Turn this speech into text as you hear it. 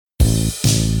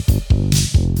I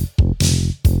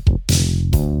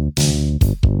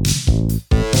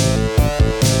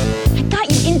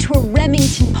got you into a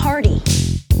Remington party.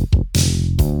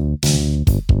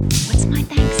 What's my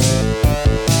thanks?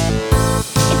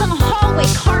 It's on the hallway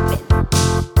carpet.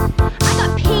 I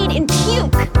got paid in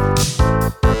puke.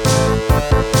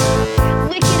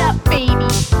 Lick it up, baby.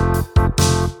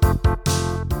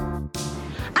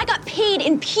 I got paid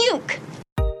in puke.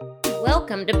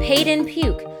 Welcome to Paid in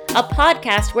Puke, a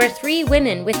podcast where three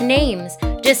women with names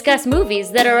discuss movies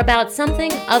that are about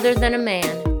something other than a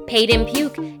man. Paid in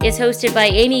Puke is hosted by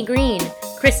Amy Green,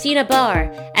 Christina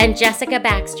Barr, and Jessica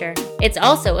Baxter. It's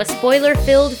also a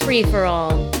spoiler-filled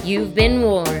free-for-all. You've been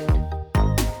warned.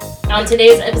 On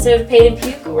today's episode of Paid in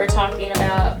Puke, we're talking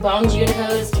about Bong Joon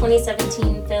Ho's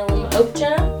 2017 film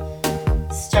Okja,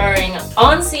 starring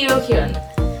On Seo Hyun.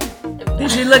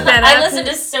 Did you look that up? I listened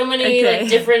to so many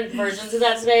different versions of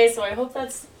that today, so I hope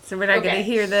that's... So we're not going to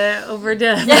hear the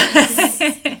overdub.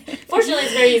 Fortunately,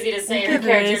 it's very easy to say her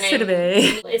character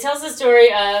name. It tells the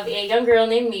story of a young girl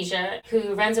named Misha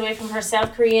who runs away from her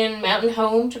South Korean mountain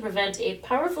home to prevent a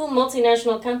powerful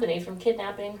multinational company from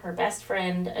kidnapping her best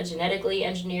friend, a genetically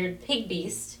engineered pig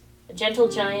beast, a gentle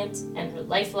giant, and her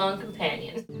lifelong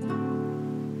companion.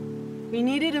 We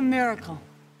needed a miracle.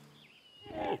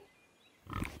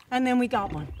 And then we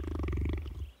got one.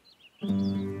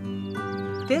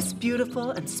 This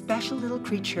beautiful and special little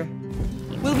creature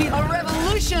will be a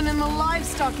revolution in the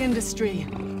livestock industry.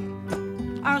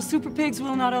 Our super pigs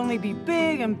will not only be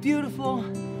big and beautiful,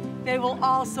 they will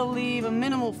also leave a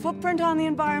minimal footprint on the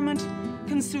environment,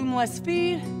 consume less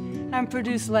feed, and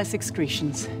produce less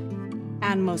excretions.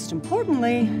 And most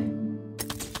importantly,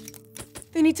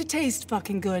 they need to taste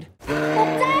fucking good.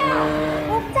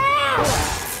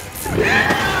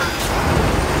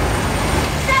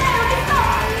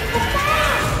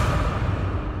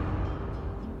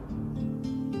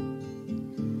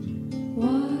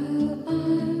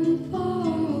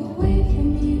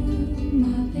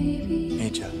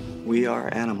 We are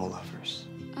animal lovers.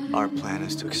 Our plan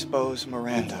is to expose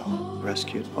Miranda,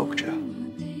 rescue Okja,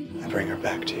 and bring her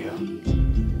back to you.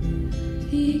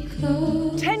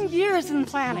 10 years in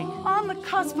planning, on the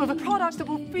cusp of a product that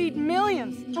will feed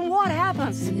millions. And what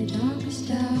happens?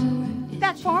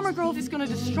 That farmer girl is going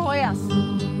to destroy us.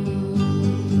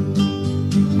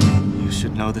 You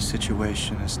should know the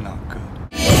situation is not good.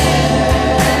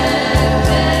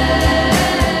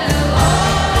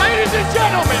 Ladies and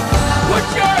gentlemen, put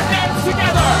your hands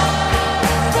together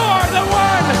for the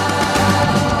one,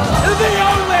 the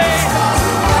only.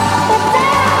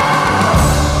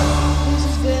 This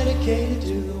is dedicated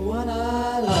to the one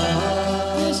I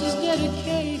love. This is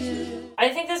dedicated. I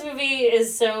think this movie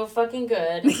is so fucking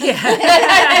good.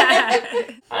 Yeah.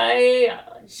 I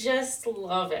just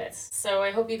love it. So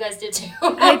I hope you guys did too.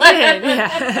 I did,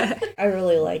 yeah. I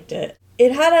really liked it.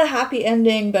 It had a happy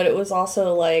ending, but it was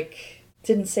also like...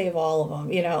 didn't save all of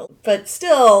them, you know. But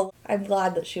still, I'm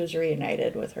glad that she was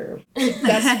reunited with her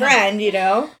best friend, you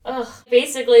know. Ugh,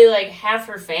 basically like half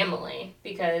her family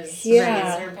because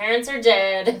her parents are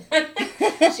dead.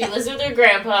 She lives with her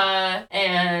grandpa,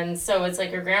 and so it's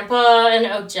like her grandpa and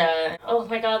Okja. Oh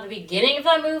my god, the beginning of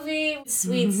that movie,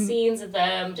 sweet scenes of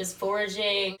them just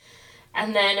foraging.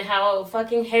 And then how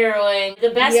fucking harrowing.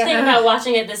 The best thing about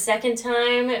watching it the second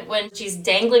time when she's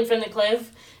dangling from the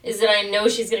cliff is that I know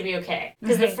she's going to be okay.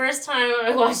 Because the first time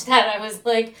I watched that, I was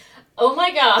like, oh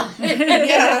my god.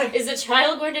 Is a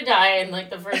child going to die in like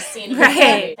the first scene of the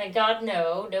movie? Thank god,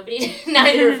 no.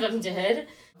 Neither of them did.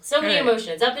 So many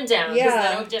emotions, up and down. Because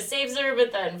then Okja saves her,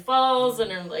 but then falls,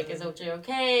 and I'm like, is Okja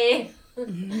okay?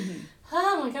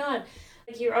 Oh my god.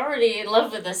 Like, you're already in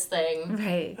love with this thing.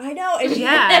 Right. I know. And,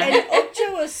 and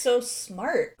Okja was so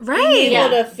smart. Right. Being able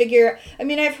to figure... I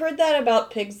mean, I've heard that about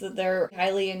pigs, that they're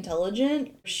highly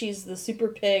intelligent. She's the super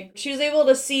pig. She was able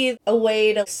to see a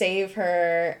way to save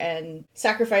her and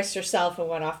sacrificed herself and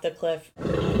went off the cliff.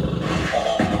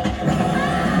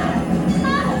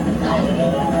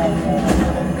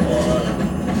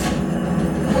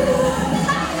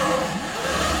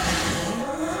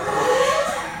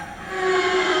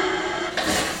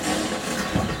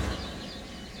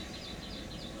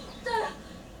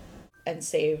 And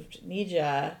saved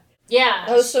Nija. Yeah,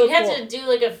 that was so she had to do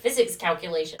like a physics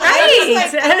calculation. Right!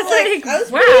 I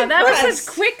was wow, that was impressed.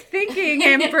 such quick thinking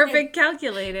and perfect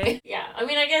calculating. Yeah, I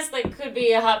mean, I guess that could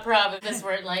be a hot prop if this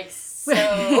weren't like so...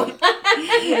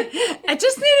 I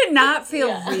just made it not feel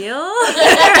real.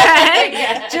 Right?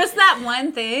 Yeah. Just that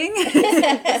one thing.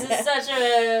 This is such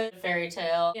a fairy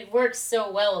tale. It works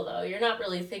so well, though. You're not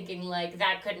really thinking, like,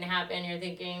 that couldn't happen. You're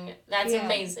thinking, that's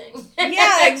amazing.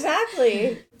 Yeah,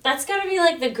 exactly. That's gotta be,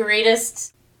 like, the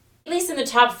greatest At least in the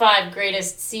top 5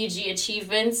 greatest CG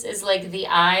achievements is like the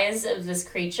eyes of this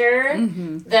creature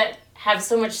that have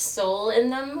so much soul in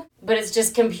them, but it's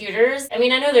just computers. I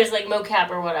mean, I know there's like mocap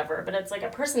or whatever, but it's like a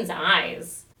person's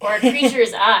eyes or a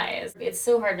creature's eyes. It's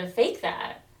so hard to fake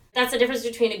that. That's the difference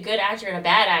between a good actor and a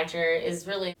bad actor is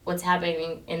really what's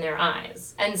happening in their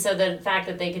eyes. And so the fact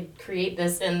that they could create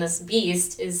this in this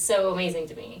beast is so amazing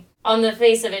to me. On the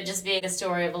face of it just being a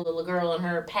story of a little girl and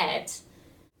her pet,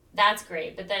 that's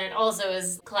great. But then it also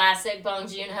is classic Bong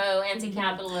Joon Ho,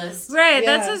 anti-capitalist. Right,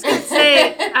 that's what I was going to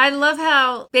say. I love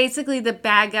how basically the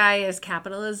bad guy is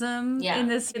capitalism in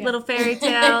this little fairy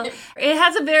tale. It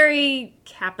has a very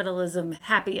capitalism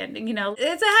happy ending, you know.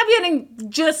 It's a happy ending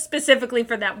just specifically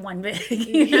for that one bit.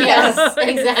 Yes,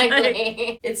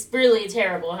 exactly. It's really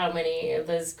terrible how many of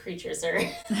those creatures are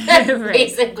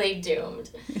basically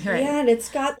doomed. Right. Yeah, and it's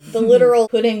got the literal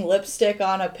putting lipstick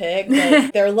on a pig.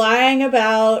 Like, they're lying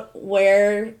about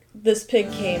where this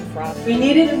pig came from. We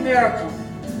needed a miracle.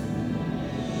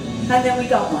 And then we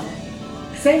got one.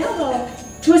 Say hello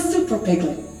to a super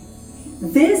piglet.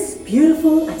 This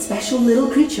beautiful and special little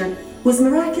creature was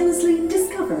miraculously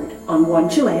discovered on one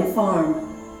Chilean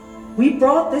farm. We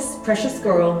brought this precious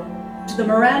girl to the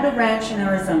Miranda Ranch in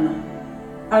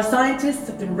Arizona. Our scientists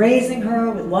have been raising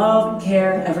her with love and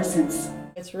care ever since.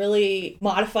 It's really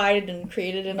modified and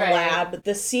created in a lab, but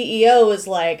the CEO is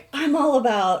like, I'm all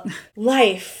about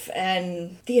life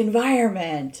and the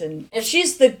environment, and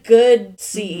she's the good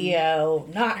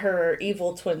CEO, not her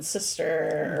evil twin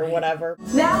sister or whatever.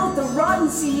 Now the rotten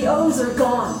CEOs are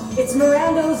gone. It's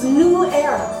Miranda's new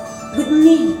era, with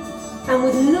me, and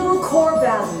with new core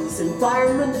values,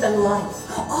 environment and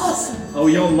life. Awesome. Oh,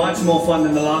 you're much more fun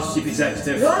than the last chief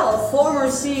executive. Well, former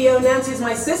CEO Nancy's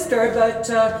my sister, but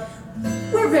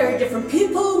we're very different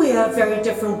people, we have very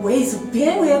different ways of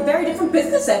being, we have very different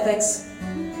business ethics.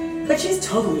 But she's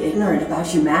totally ignorant about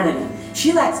humanity.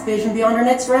 She lacks vision beyond her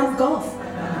next round of golf.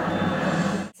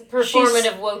 It's a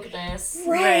performative wokeness.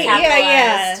 Right,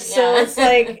 yeah. So it's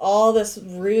like all this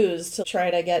ruse to try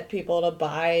to get people to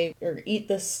buy or eat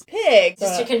this pig.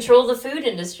 Just to control the food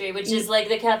industry, which is like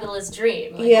the capitalist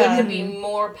dream. Like, what could be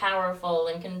more powerful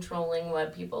in controlling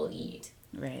what people eat?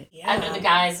 Right. Under the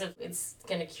guise of it's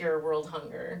gonna cure world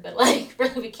hunger, but like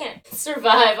really we can't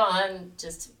survive on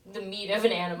just the meat of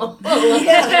an animal.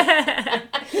 I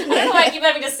don't know why I keep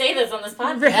having to say this on this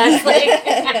podcast. Like,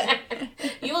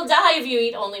 you will die if you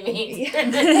eat only meat.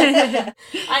 I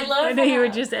love. I know you were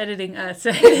just editing us.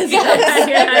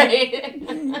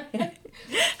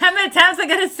 How many times I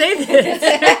gotta say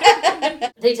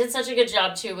this? They did such a good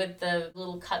job too with the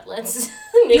little cutlets,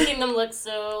 making them look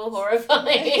so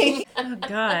horrifying. Oh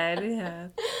God, yeah.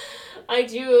 I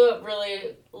do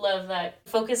really love that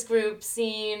focus group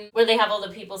scene where they have all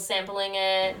the people sampling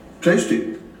it.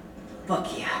 Tasty.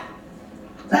 Fuck yeah.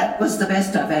 That was the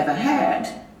best I've ever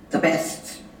had. The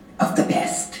best of the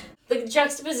best. The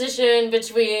juxtaposition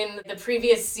between the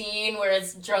previous scene where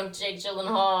it's drunk Jake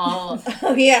Gyllenhaal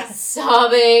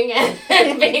sobbing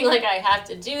and being like, I have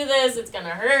to do this, it's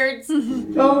gonna hurt.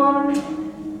 Don't worry.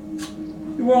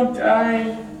 You won't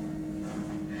die.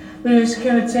 We're just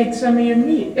gonna take some of your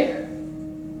meat.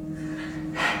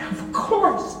 Of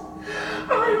course.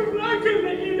 I'm not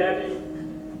gonna eat any.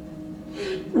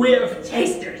 We have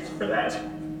tasters for that.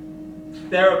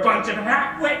 They're a bunch of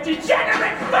half-wit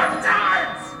degenerate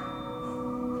fucktards!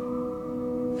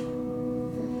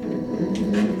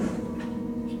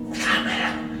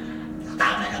 I'm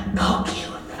gonna poke you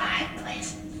in 5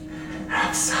 places.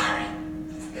 I'm sorry.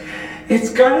 It's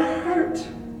gonna hurt.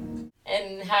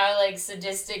 And how like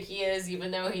sadistic he is,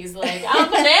 even though he's like,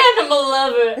 I'm an animal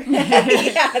lover.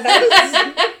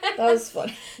 that was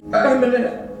fun. I'm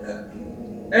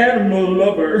an animal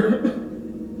lover.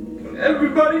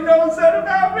 Everybody knows that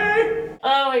about me.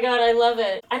 Oh my god, I love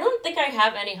it. I don't think I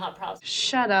have any hot props.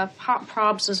 Shut up. Hot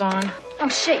Probs is on. Oh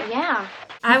shit, yeah.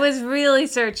 I was really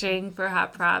searching for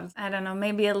hot props. I don't know,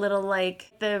 maybe a little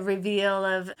like the reveal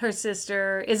of her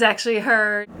sister is actually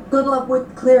her. Good luck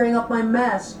with clearing up my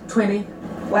mess, Twinny.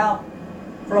 Well,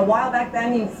 for a while back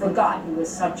then, you forgot you was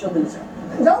such a loser.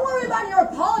 Don't worry about your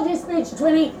apology speech,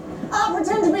 Twinny. I'll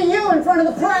pretend to be you in front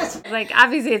of the press. Like,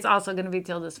 obviously, it's also going to be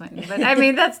Tilda Swinton, but I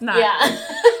mean, that's not. Yeah.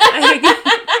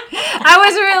 I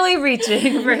was really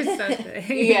reaching for something.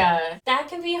 Yeah, that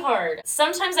can be hard.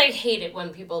 Sometimes I hate it when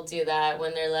people do that,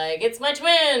 when they're like, it's my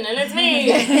twin and it's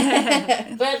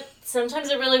me. But sometimes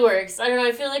it really works. I don't know,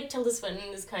 I feel like Tilda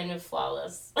Swinton is kind of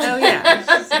flawless. Oh, yeah.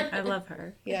 I love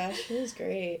her. Yeah, she was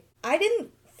great. I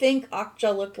didn't think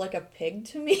Okja looked like a pig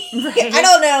to me. Right. I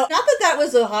don't know. Not that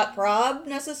was a hot prob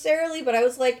necessarily, but I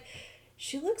was like,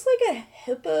 she looks like a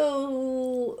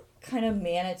hippo kind of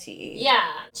manatee. Yeah.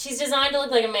 She's designed to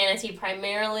look like a manatee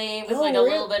primarily with like a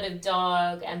little bit of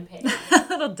dog and pig. A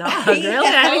little dog, really?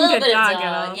 I A didn't little get bit dog of at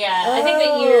all. dog, yeah. I think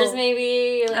the ears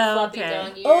maybe, like floppy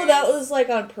dog ears. Oh, that was like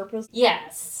on purpose?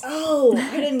 Yes. Oh,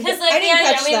 I didn't Because I didn't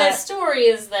catch that. The story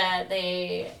is that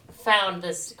they found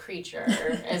this creature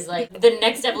as like the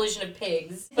next evolution of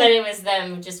pigs. But it was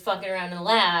them just fucking around in the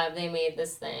lab. They made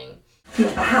this thing. You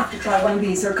have to try one of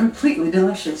these. They're completely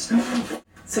delicious.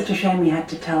 Such a shame you had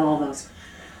to tell all those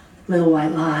little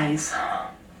white lies.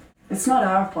 It's not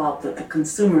our fault that the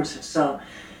consumers are so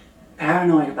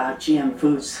paranoid about GM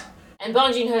foods. And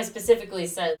Bong Joon Ho specifically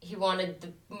said he wanted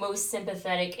the most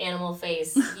sympathetic animal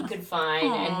face he could find.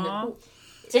 And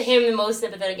to him, the most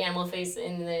sympathetic animal face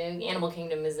in the animal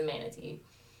kingdom is a manatee.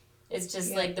 It's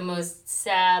just like the most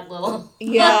sad little,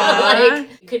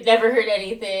 like, could never hurt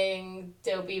anything,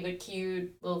 dopey but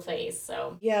cute little face.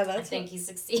 So yeah, I think he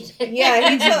succeeded.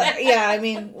 I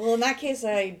mean, well, in that case,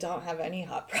 I don't have any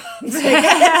hot problems.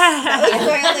 I was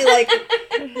finally like,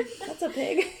 that's a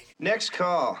pig. Next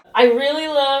call. I really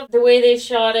love the way they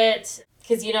shot it.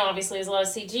 Because, obviously there's a lot of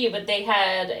CG, but they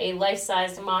had a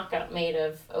life-sized mock-up made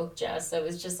of Okja. So it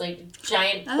was just, like,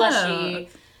 giant plushy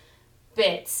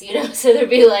bits, So there'd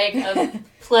be, like, a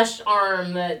plush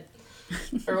arm that,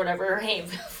 or whatever,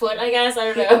 foot, I guess.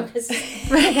 I don't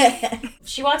know.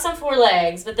 She walks on 4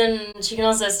 legs, but then she can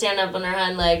also stand up on her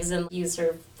hind legs and use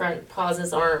her front paws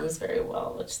as arms very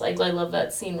well, which, like, I love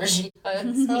that scene where she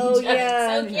hugs. Oh,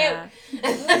 yeah. So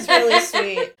cute. That's really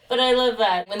sweet. But I love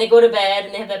that. When they go to bed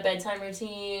and they have that bedtime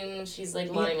routine, she's,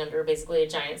 like, lying under basically a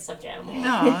giant stuffed animal.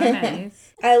 Oh,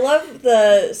 nice. I love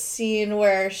the scene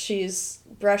where she's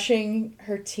brushing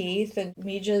her teeth and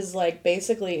Mija's, like,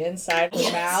 basically inside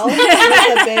her mouth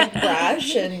with a big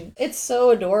brush, and it's so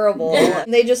adorable.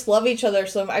 And they just love each other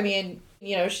so, I mean,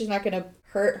 she's not going to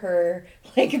hurt her,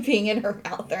 like, being in her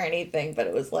mouth or anything, but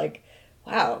it was like,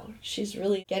 wow, she's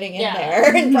really getting in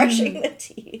there and brushing the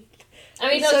teeth. I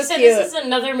mean, so this is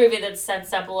another movie that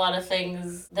sets up a lot of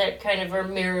things that kind of are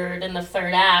mirrored in the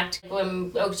third act. When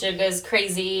Okja goes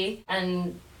crazy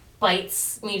and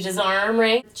bites Mija's arm,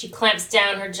 right? She clamps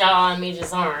down her jaw on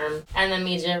Mija's arm, and then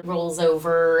Mija rolls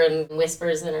over and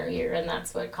whispers in her ear, and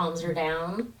that's what calms her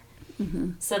down.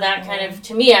 Mm-hmm. So that kind of,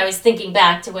 to me, I was thinking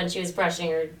back to when she was brushing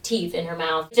her teeth in her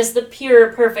mouth. Just the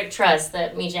pure, perfect trust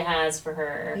that Mija has for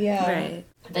her. Yeah. Right.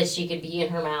 That she could be in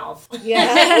her mouth. Yeah.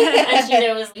 And she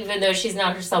knows, even though she's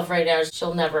not herself right now,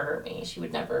 she'll never hurt me. She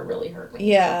would never really hurt me.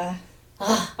 Yeah.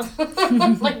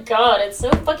 Oh my god, it's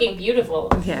so fucking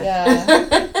beautiful.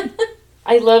 Yeah.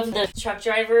 I love the truck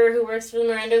driver who works for the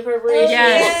Miranda Corporation.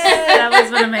 That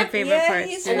was one of my favorite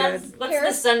parts. And that's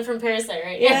the son from Parasite,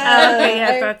 right? Yeah. Okay,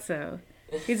 I thought so.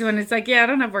 He's the one who's like, I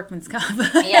don't have workman's comp.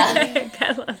 Yeah.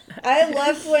 I love that. I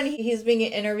loved when he's being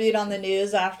interviewed on the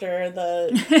news after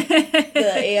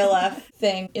the ALF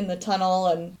thing in the tunnel,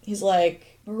 and he's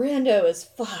like, Miranda is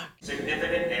fucked.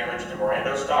 Significant damage to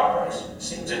Miranda's stock price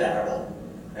seems inevitable.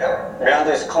 Yep,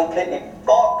 Miranda is completely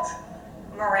fucked.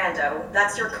 Miranda,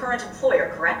 that's your current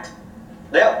employer, correct?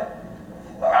 Yep.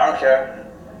 I don't care.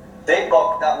 They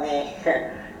fucked at me.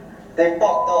 They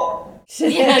fucked up.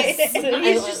 Yes.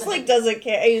 He's just like doesn't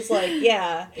care. He's like,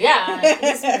 yeah. Yeah,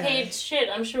 he's paid shit,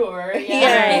 I'm sure.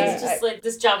 Yeah. He's just like,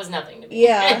 this job is nothing to me.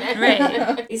 Yeah.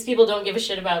 Right. These people don't give a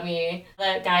shit about me.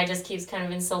 That guy just keeps kind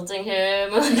of insulting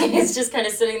him. He's just kind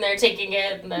of sitting there taking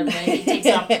it, and then he takes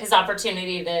his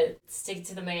opportunity to stick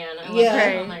to the man. I'm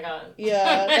like, oh my god.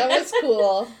 Yeah, that was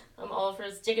cool. I'm all for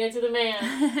sticking it to the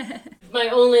man. My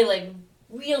only,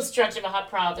 real stretch of a hot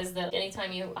prop is that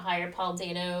anytime you hire Paul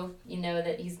Dano, you know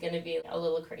that he's going to be a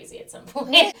little crazy at some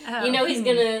point. Oh. You know he's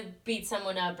going to beat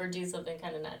someone up or do something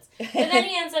kind of nuts. But then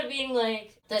he ends up being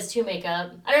does 2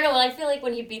 makeup. I don't know, I feel like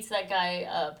when he beats that guy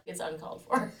up, it's uncalled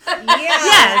for.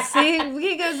 Yeah, see,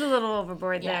 he goes a little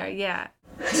overboard there, yeah.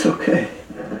 It's okay.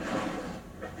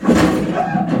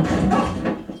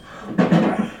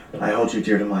 I hold you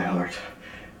dear to my heart,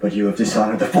 but you have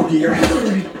dishonored the 40-year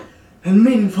history and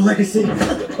meaningful legacy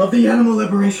of the Animal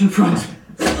Liberation Front.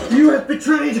 You have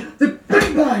betrayed the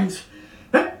big minds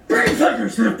and brave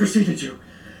fighters that have preceded you.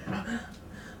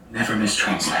 Never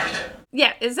mistranslate.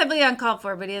 Yeah, it's definitely uncalled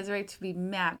for, but he has a right to be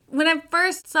mad. When I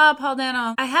first saw Paul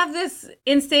Dano, I have this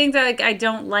instinct that I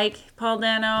don't like Paul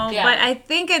Dano, but I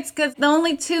think it's because the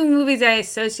only 2 movies I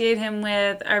associate him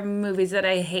with are movies that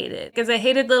I hated. Because I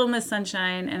hated Little Miss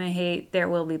Sunshine and I hate There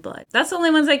Will Be Blood. That's the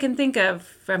only ones I can think of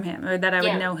from him, or that I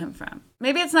would know him from.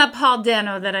 Maybe it's not Paul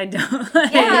Dano that I don't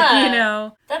like,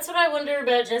 Yeah. That's what I wonder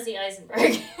about Jesse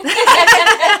Eisenberg.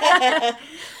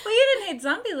 Well, you didn't hate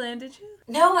Zombieland, did you?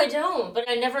 No, I don't. But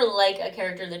I never like a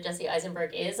character that Jesse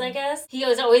Eisenberg is, I guess. He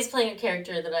was always playing a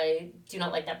character that I do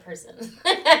not like that person.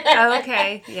 Oh,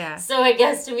 okay. Yeah. So I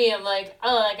guess to me, I'm like,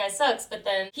 oh, that guy sucks. But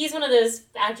then he's one of those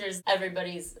actors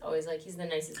everybo's always like, he's the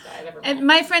nicest guy I've ever met. And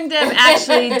my friend Deb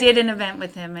actually did an event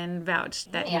with him and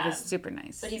vouched that he was super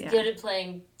nice. But he's good at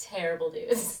playing terrible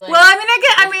dudes. Like, well,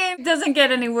 I mean, it doesn't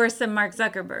get any worse than Mark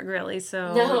Zuckerberg, really.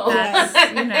 So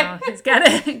that's, he's got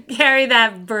to carry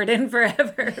that burden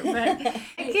forever. But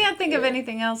I can't think of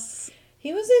anything else.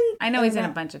 He was in... I know he's in a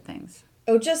bunch of things.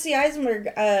 Oh, Jesse Eisenberg,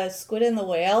 Squid and the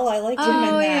Whale. I liked him in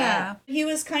that. Yeah. He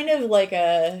was kind of like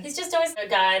a... He's just always a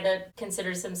guy that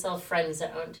considers himself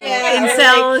friend-zoned. Yeah.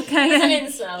 Incel, kind of.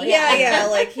 He's an incel, Yeah,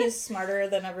 like he's smarter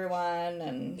than everyone.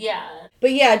 And yeah.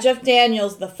 But yeah, Jeff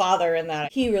Daniels, the father in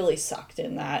that, he really sucked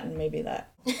in that, and maybe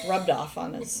that rubbed off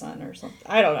on his son or something.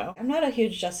 I don't know. I'm not a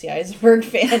huge Jesse Eisenberg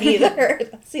fan either.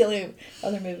 That's the only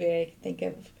other movie I think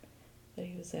of that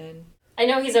he was in. I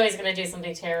know he's always going to do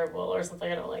something terrible or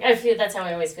something I don't like. I feel that's how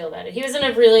I always feel about it. He was in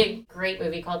a really great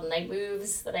movie called Night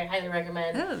Moves that I highly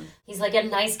recommend. Oh. He's like a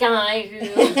nice guy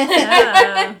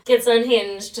who gets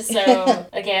unhinged. So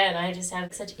again, I just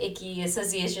have such icky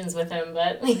associations with him,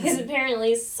 but he's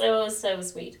apparently so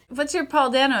sweet. What's your Paul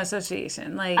Dano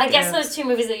association? Like I guess those two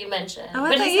movies that you mentioned. Oh, I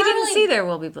but thought you didn't see There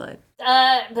Will Be Blood. But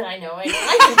I know I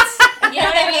didn't. You know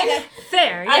what I mean?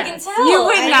 Fair, yeah. I can tell. You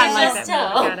would not like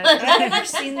that movie. I've never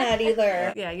seen that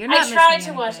either. Yeah, you're not. I tried to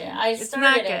anything. watch it. I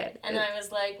started it, and I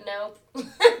was like, nope.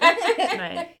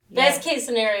 Right. Best case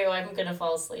scenario, I'm gonna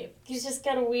fall asleep. He's just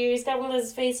got he's got one of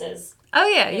those faces. Oh,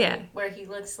 yeah. Where he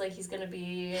looks like he's gonna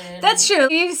be in... That's true.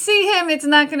 You see him, it's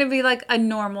not gonna be like a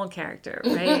normal character,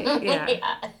 right? Yeah.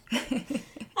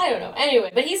 I don't know.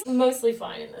 Anyway, but he's mostly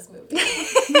fine in this movie.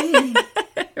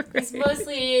 He's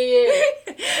mostly...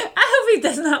 I hope he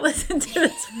does not listen to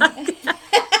this podcast.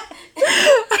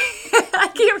 I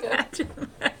can't imagine.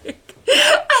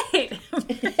 I hate him.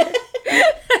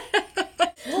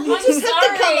 Well, you just have to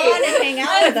come on and hang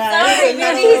out with us. Sorry,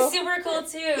 maybe he's super cool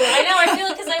too. I know, I feel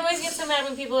because I always get so mad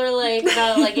when people are like,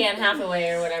 about like Anne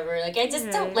Hathaway or whatever. Like, I just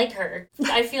don't like her.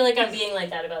 I feel like I'm being like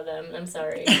that about them. I'm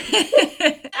sorry.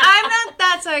 I'm not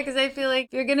that sorry because I feel like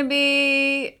you're going to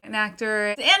be an actor,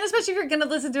 and especially if you're going to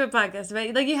listen to a podcast,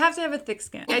 right? Like, you have to have a thick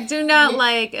skin. I do not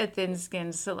like a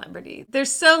thin-skinned celebrity.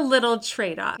 There's so little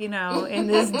trade-off, in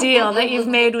this deal that you've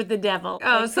made with the devil.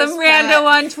 Oh, like some rando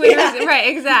on Twitter. Yeah. Right,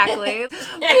 exactly.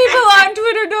 People on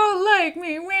Twitter don't like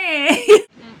me.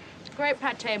 Great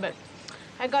pate, but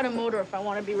I got a motor if I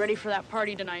want to be ready for that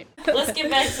party tonight. Let's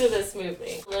get back to this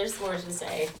movie. There's more to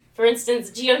say. For instance,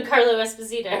 Giancarlo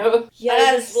Esposito. Yes.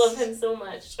 I just love him so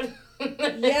much.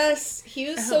 Yes, he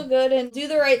was so good in Do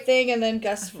the Right Thing and then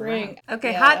Gus Fring. Wow.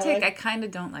 Okay, hot take. I kind of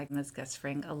don't like him as Gus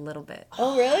Fring a little bit.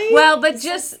 Oh, really? Well, but he's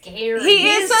just so scary. He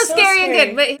is so scary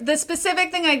and good. But the specific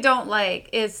thing I don't like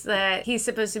is that he's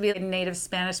supposed to be a native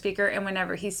Spanish speaker, and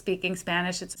whenever he's speaking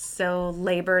Spanish, it's so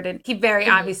labored, and he very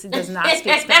obviously does not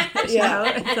speak Spanish.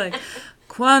 It's like,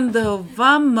 Cuando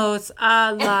vamos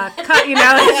a la casa, it's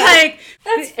like,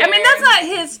 that's not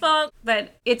his fault,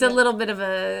 but it's a little bit of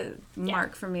a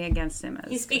mark for me against him.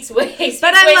 He speaks way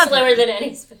slower than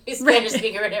any Spanish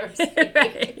speaker would ever speak.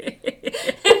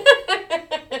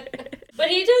 But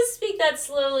he does speak that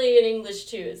slowly in English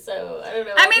too, so I don't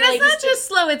know. It's not just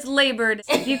slow, it's labored.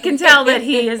 You can tell that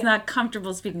he is not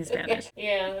comfortable speaking Spanish.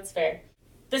 Yeah, that's fair.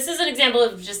 This is an example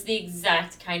of just the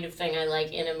exact kind of thing I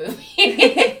like in a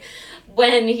movie.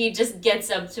 When he just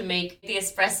gets up to make the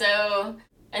espresso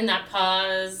and that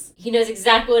pause. He knows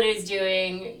exactly what he's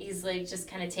doing. He's like just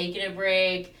kind of taking a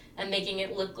break and making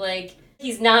it look like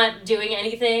he's not doing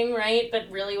anything, right? But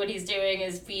really what he's doing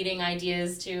is feeding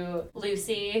ideas to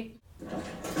Lucy.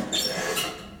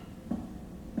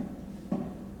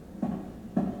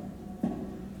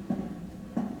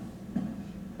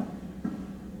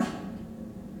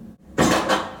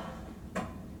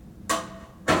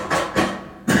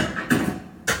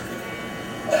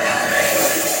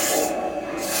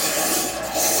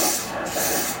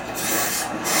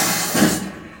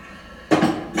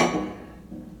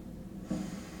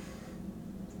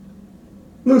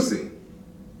 Lucy,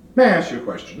 may I ask you a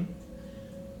question?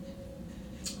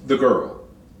 The girl,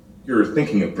 you're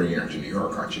thinking of bringing her to New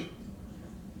York, aren't you?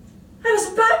 I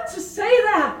was about to say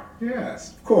that.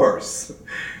 Yes, of course.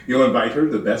 You'll invite her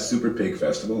to the best Super Pig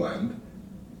festival and...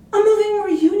 a moving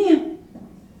reunion.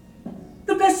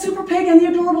 The best Super Pig and the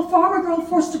adorable farmer girl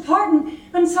forced apart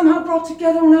and somehow brought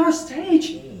together on our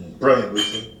stage. Brilliant,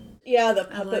 Lucy. Yeah, the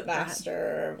puppet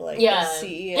master, the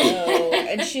CEO.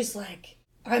 And she's like,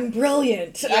 I'm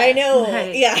brilliant. Yeah, I know.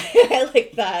 Right. Yeah, I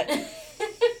like that.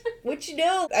 Which, you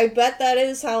know, I bet that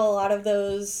is how a lot of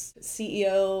those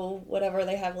CEO, whatever,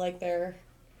 they have like their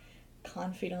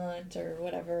confidant or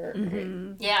whatever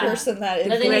person that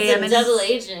is. I think it's a double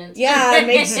agent. Yeah,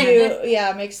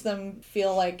 it makes them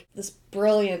feel like this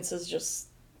brilliance is just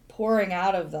pouring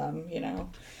out of them, you know.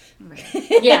 Right.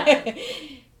 Yeah.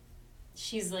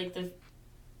 She's like the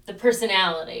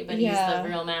personality, but he's the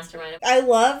real mastermind. I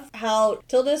love how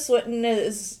Tilda Swinton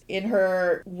is in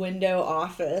her window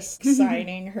office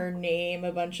signing her name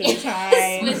a bunch of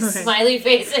times. With smiley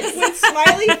faces.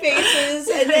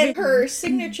 And then her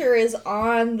signature is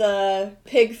on the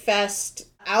Pig Fest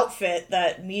outfit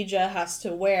that Mija has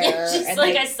to wear. She's and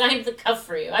I signed the cuff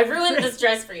for you. I ruined this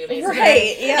dress for you, basically.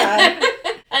 Right, yeah.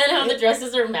 And then how the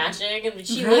dresses are matching, and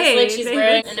she looks like she's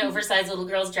wearing an oversized little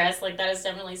girl's dress. Like, that is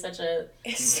definitely such a...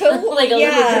 little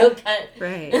girl cut.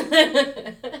 Right.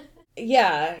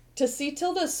 Yeah. To see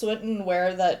Tilda Swinton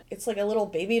wear that, it's like a little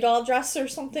baby doll dress or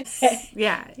something.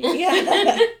 Yeah.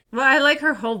 Yeah. Well, I like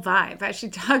her whole vibe. She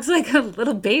talks like a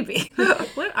little baby.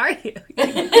 What are you?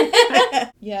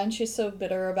 Yeah, and she's so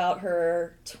bitter about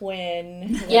her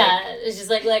twin. Yeah, it's just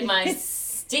like my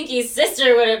stinky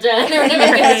sister would have done. Or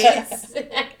whatever.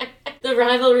 The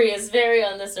rivalry is very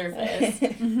on the surface.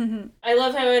 I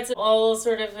love how it's all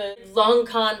sort of a long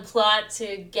con plot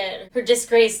to get her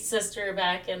disgraced sister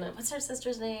back in the... What's her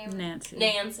sister's name?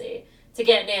 Nancy. To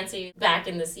get Nancy back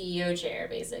in the CEO chair,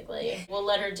 basically. We'll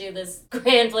let her do this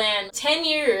grand plan. 10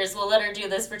 years. We'll let her do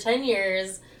this for 10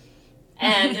 years.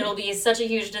 And it'll be such a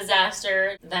huge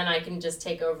disaster. Then I can just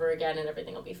take over again and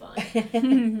everything will be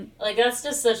fine. Like, that's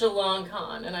just such a long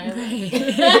con. And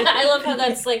I love how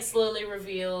that's, like, slowly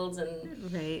revealed.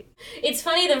 And it's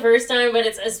funny the first time, but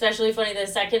it's especially funny the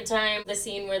second time. The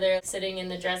scene where they're sitting in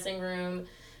the dressing room.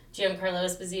 Giancarlo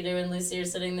Esposito and Lucy are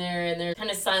sitting there, and they're kind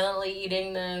of silently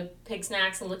eating the pig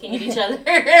snacks and looking at each other.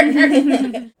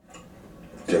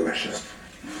 Delicious.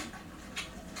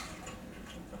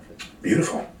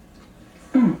 Beautiful.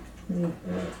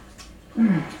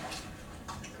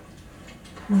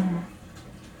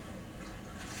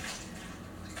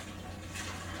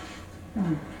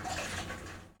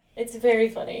 It's very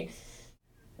funny.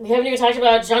 We haven't even talked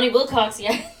about Johnny Wilcox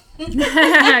yet.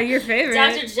 Your favorite.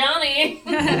 Dr. Johnny.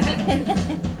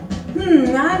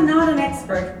 I'm not an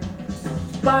expert,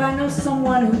 but I know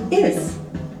someone who is.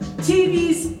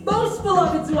 TV's most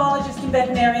beloved zoologist and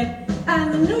veterinarian,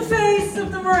 and the new face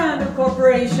of the Miranda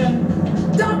Corporation,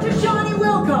 Dr. Johnny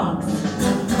Wilcox.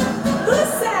 Who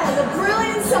said a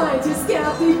brilliant scientist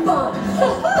can't be fun?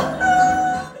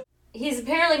 He's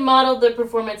apparently modeled the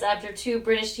performance after two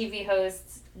British TV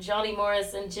hosts, Johnny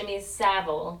Morris and Jimmy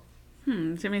Savile.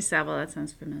 Jimmy Savile, that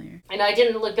sounds familiar. I know I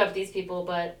didn't look up these people,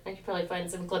 but I could probably find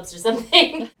some clips or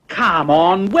something. Come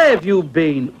on, where have you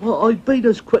been? Well, I've been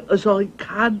as quick as I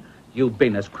can. You've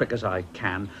been as quick as I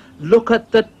can. Look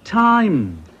at the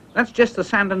time. That's just the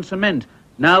sand and cement.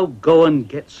 Now go and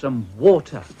get some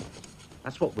water.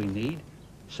 That's what we need.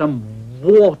 Some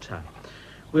water.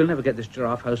 We'll never get this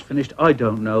giraffe house finished. I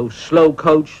don't know. Slow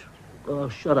coach. Oh,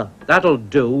 shut up. That'll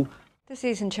do. The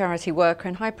seasoned charity worker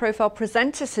and high-profile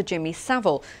presenter Sir Jimmy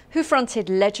Savile, who fronted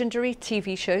legendary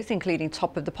TV shows including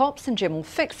Top of the Pops and Jim Will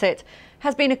Fix It,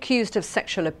 has been accused of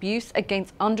sexual abuse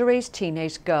against underage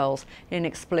teenage girls in an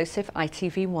explosive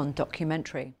ITV1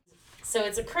 documentary. So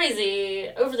it's a crazy,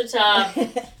 over-the-top,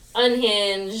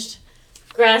 unhinged,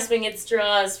 grasping at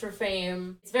straws for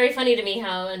fame. It's very funny to me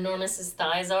how enormous his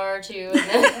thighs are, too.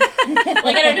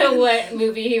 Like, I don't know what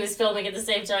movie he was filming at the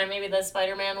same time, maybe the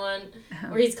Spider-Man one,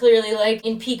 where he's clearly, like,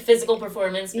 in peak physical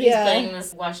performance, but he's playing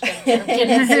this washed-up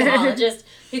drunken zoologist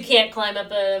who can't climb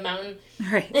up a mountain.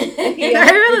 Right.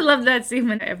 I really love that scene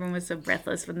when everyone was so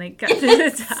breathless when they got to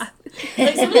the top.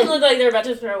 Like, some of them look like they're about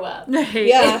to throw up. Right.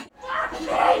 Yeah.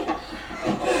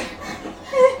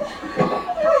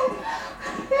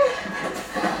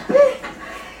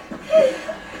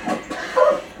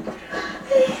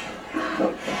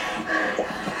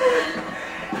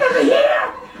 Over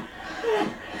here!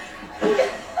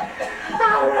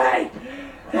 All right!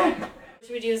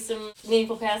 Should we do some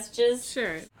meaningful passages?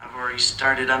 Sure. I've already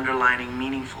started underlining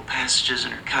meaningful passages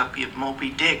in her copy of Moby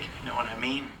Dick, if you know what I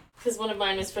mean. Because one of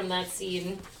mine was from that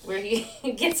scene where he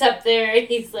gets up there and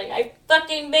he's like, I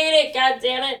fucking made it, god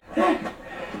damn it.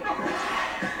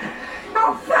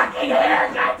 Oh, fucking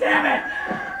hair, god damn it!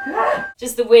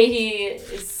 Just the way he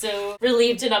is so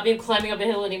relieved to not be climbing up a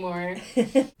hill anymore.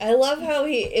 I love how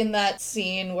he, in that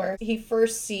scene where he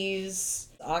first sees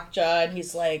Okja and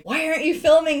he's like, why aren't you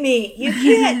filming me? You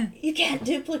can't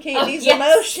duplicate these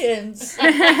emotions.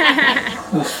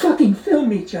 Well, fucking film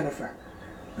me, Jennifer.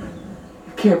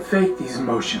 You can't fake these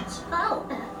emotions. Oh,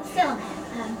 film it.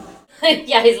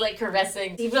 Yeah, he's like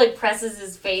caressing. He like presses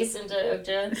his face into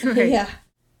Okja. Right. Yeah.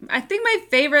 I think my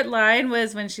favorite line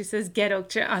was when she says, "Get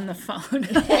Okja on the phone."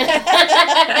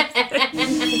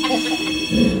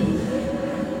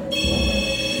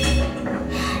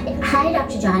 Hi,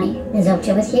 Dr. Johnny. Is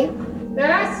Okja with you?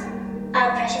 Yes?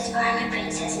 Our precious foreign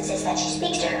princess insists that she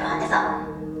speaks to her on the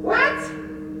phone. What?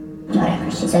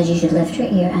 Whatever. She says you should lift her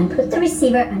ear and put the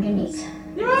receiver underneath.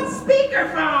 You're on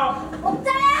speakerphone!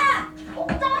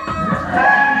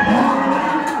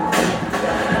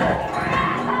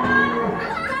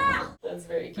 That's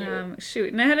very cute.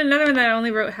 Shoot. And I had another one that I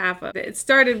only wrote half of. It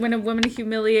started when a woman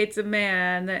humiliates a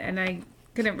man, and I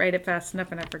couldn't write it fast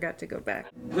enough, and I forgot to go back.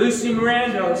 Lucy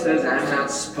Miranda says I'm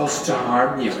not supposed to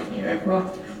harm you in here.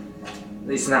 Well, at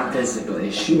least not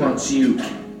visibly. She wants you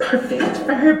perfect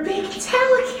for her big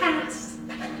telecast.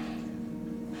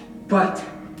 But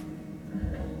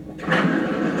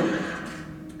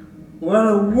when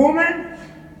a woman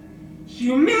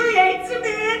humiliates a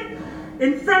man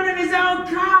in front of his own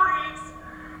colleagues,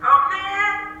 a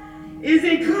man is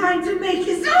inclined to make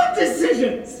his own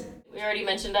decisions. We already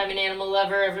mentioned I'm an animal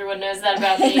lover. Everyone knows that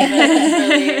about me. But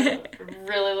I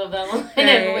really love that line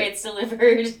and the way it's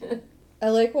delivered. I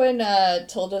like when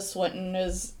Tilda Swinton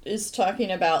is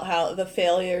talking about how the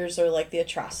failures are like the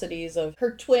atrocities of her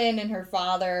twin and her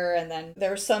father, and then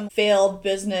there's some failed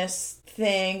business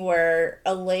thing where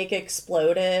a lake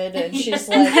exploded, and she's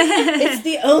like, it's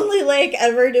the only lake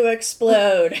ever to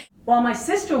explode. While my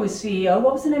sister was CEO,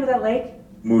 what was the name of that lake?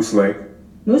 Moose Lake.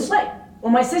 Moose Lake.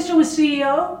 While my sister was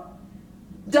CEO,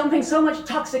 dumping so much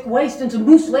toxic waste into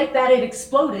Moose Lake that it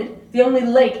exploded, the only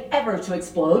lake ever to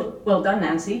explode. Well done,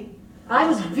 Nancy. I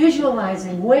was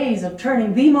visualizing ways of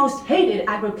turning the most hated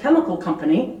agrochemical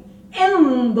company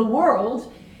in the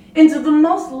world into the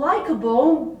most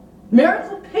likable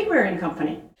miracle pig rearing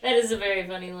company. That is a very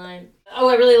funny line. Oh,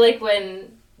 I really like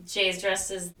when Jay's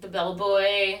dressed as the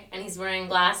bellboy and he's wearing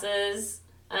glasses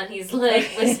and he's like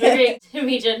whispering to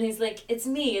Mija and he's like, it's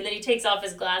me. And then he takes off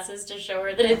his glasses to show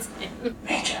her that it's him.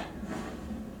 Mija.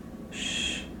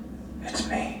 Shh. It's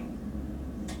me.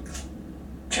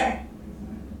 Jay.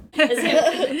 The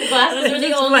glasses are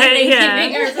the only thing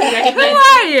keeping her from recognizing. Who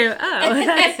are you? Oh,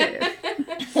 that's it.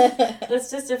 That's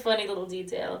just a funny little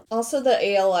detail. Also,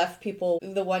 the ALF people,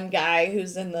 the one guy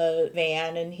who's in the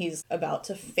van and he's about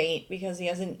to faint because he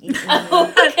hasn't eaten.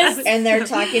 And they're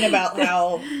talking about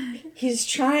how he's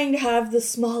trying to have the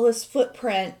smallest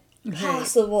footprint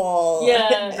possible.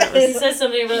 Yeah. He says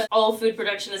something about all food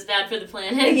production is bad for the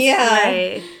planet. Yeah.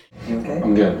 Right. You okay?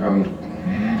 I'm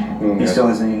good. He still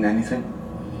hasn't eaten anything?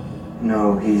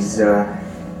 No, he's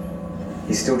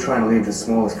still trying to leave the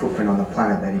smallest footprint on the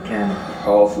planet that he can.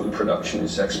 All food production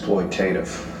is exploitative.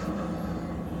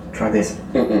 Try this.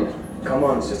 Come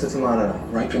on, it's just a tomato.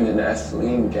 Ripened in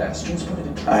ethylene gas transported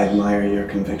into... I admire your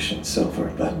conviction,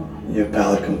 Silver, but your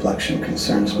pallid complexion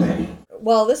concerns me.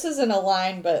 Well, this isn't a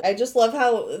line, but I just love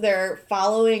how they're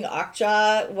following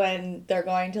Okja when they're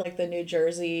going to like the New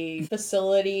Jersey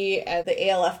facility, and the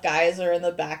ALF guys are in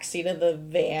the backseat of the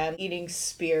van eating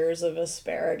spears of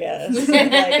asparagus.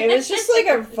 It was just like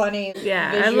a funny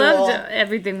Yeah, visual. I loved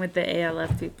everything with the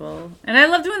ALF people. And I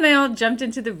loved when they all jumped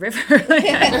into the river. But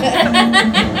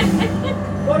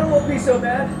it won't be so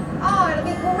bad. Oh, it'll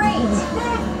be great.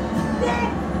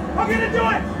 I'm gonna do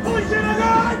it! Holy shit,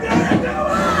 I'm gonna do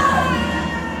it!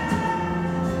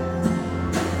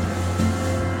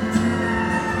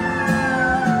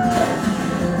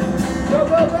 Go,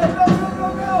 go, go, go, go, go,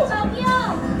 go! Tokyo!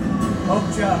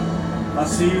 Okja, I'll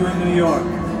see you in New York.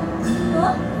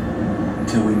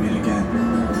 Until we meet again.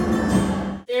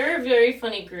 They're a very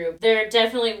funny group. They're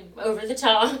definitely over the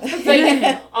top, but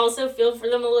you also feel for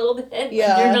them a little bit.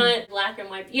 Yeah. They're not black and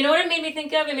white. You know what it made me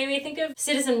think of? It made me think of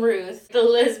Citizen Ruth, the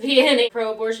lesbian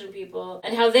pro-abortion people,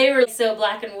 and how they were so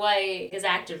black and white as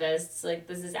activists. Like,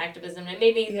 this is activism. And it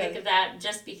made me think of that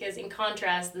just because, in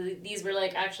contrast, these were,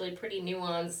 like, actually pretty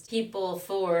nuanced people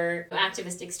for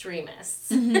activist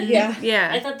extremists. Yeah.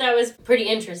 Yeah. I thought that was pretty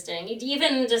interesting.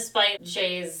 Even despite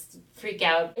Jay's freak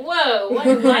out. Whoa,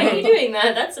 why are you doing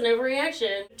that? That's an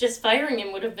overreaction. Just firing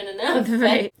him would have been enough.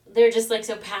 Right. They're just like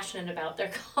so passionate about their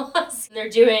cause. They're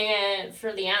doing it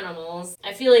for the animals.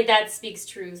 I feel like that speaks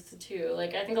truth too.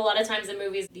 Like, I think a lot of times in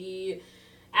movies, the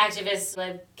activists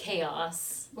like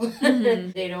chaos.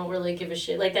 They don't really give a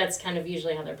shit. Like, that's kind of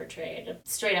usually how they're portrayed.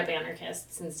 Straight up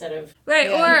anarchists instead of... Right,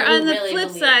 people or who on the really flip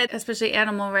believe. side, especially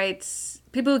animal rights,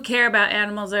 people who care about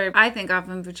animals are, I think,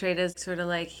 often portrayed as sort of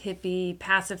like hippie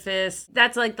pacifists.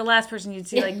 That's like the last person you'd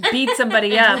see like beat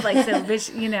somebody up, like so,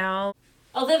 you know.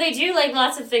 Although they do like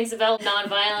lots of things about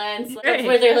nonviolence, like, Right.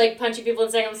 where they're like punching people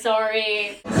and saying I'm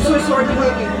sorry. I'm so sorry for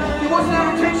waking. He wasn't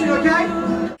our intention, okay?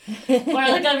 Or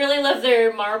like I really love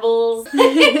their marbles.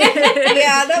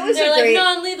 Yeah, that was They're a like great...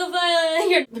 non-lethal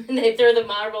violence. And they throw the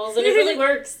marbles and it really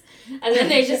works. And then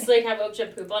they just like have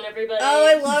Okja poop on everybody. Oh,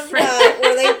 I love that,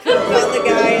 where they pooped on the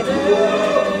guy.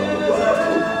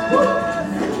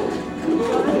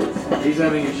 He's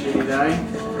having a shitty day.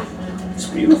 It's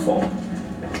beautiful.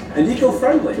 And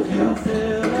eco-friendly, you know?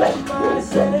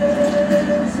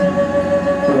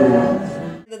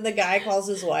 Then the guy calls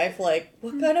his wife, like,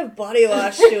 what kind of body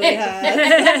wash do we have?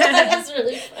 That's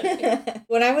really funny.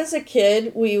 When I was a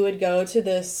kid, we would go to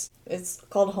this, it's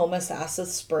called Homosassa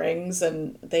Springs,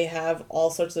 and they have all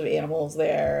sorts of animals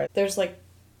there. There's like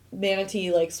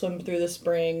manatee, like, swim through the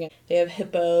spring. They have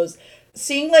hippos.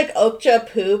 Seeing like Okja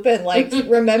poop and like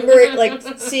remember like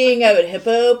seeing a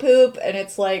hippo poop, and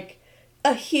it's like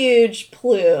a huge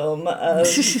plume of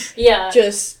just,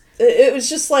 it was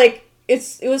just like,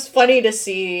 it was funny to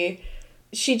see.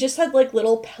 She just had like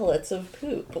little pellets of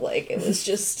poop. Like it was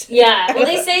just Yeah, well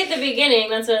they say at the beginning,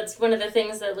 that's one of the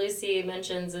things that Lucy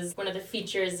mentions is one of the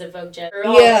features of Okja, or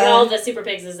all the super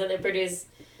pigs, is that they produce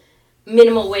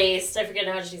minimal waste. I forget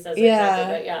how she says it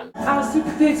exactly, but yeah. Our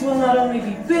super pigs will not only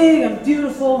be big and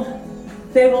beautiful,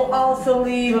 they will also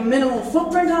leave a minimal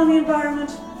footprint on the environment,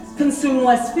 consume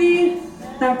less feed,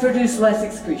 and produce less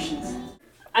excretions.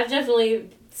 I've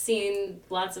definitely seen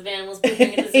lots of animals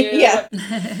pooping at the zoo. Yeah.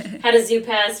 Had a zoo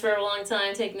pass for a long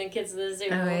time, taking the kids to the zoo.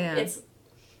 Oh, yeah. It's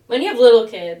when you have little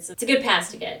kids, it's a good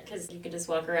pass to get because you can just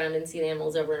walk around and see the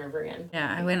animals over and over again.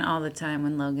 Yeah, I went all the time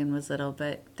when Logan was little,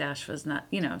 but Dash was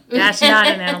not, Dash not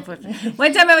an animal person.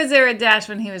 One time I was there with Dash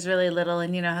when he was really little,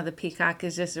 and you know how the peacock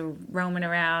is just roaming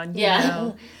around, you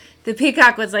know? The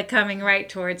peacock was like coming right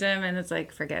towards him, and it's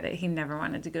like, forget it. He never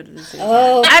wanted to go to the zoo.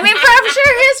 Oh. I mean, I'm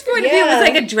sure his point of view was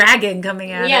like a dragon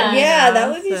coming at him. Yeah, that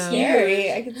would be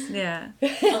scary. I could see. Yeah.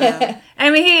 I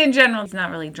mean, he in general is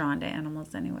not really drawn to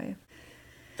animals anyway.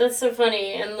 That's so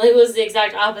funny, and it was the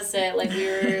exact opposite. Like we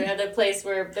were at a place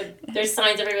where there's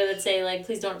signs everywhere that say like,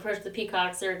 "Please don't approach the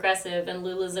peacocks; they're aggressive." And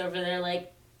Lula's over there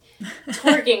like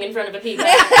twerking in front of a peacock.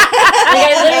 Like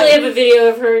I literally have a video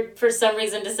of her for some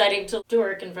reason deciding to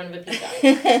twerk in front of a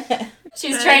peacock.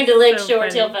 She's trying to like show her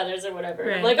tail feathers or whatever.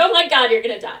 Right. I'm like, oh my god, you're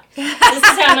gonna die. This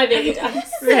is how my baby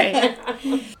dies. Right.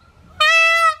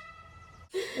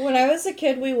 When I was a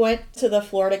kid, we went to the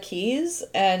Florida Keys,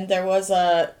 and there was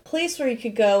a place where you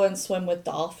could go and swim with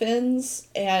dolphins.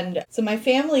 And so my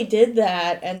family did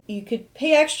that, and you could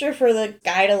pay extra for the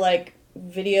guy to like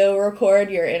video record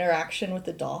your interaction with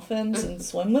the dolphins and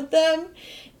swim with them.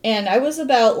 And I was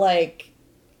about like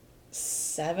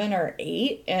 7 or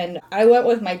 8, and I went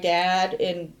with my dad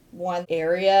in one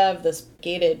area of this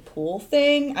gated pool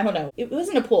thing. I don't know. It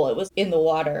wasn't a pool. It was in the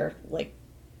water, like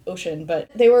ocean, but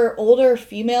they were older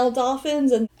female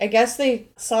dolphins, and I guess they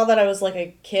saw that I was like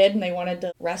a kid and they wanted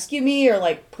to rescue me or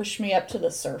like push me up to the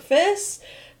surface.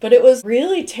 But it was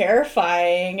really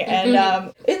terrifying, and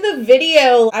in the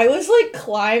video, I was like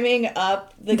climbing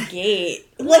up the gate.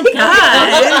 Like,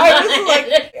 I was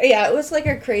like, yeah, it was like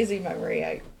a crazy memory.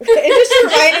 It just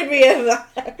reminded me of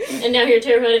that. And now you're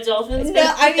terrified of dolphins?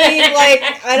 No, I mean,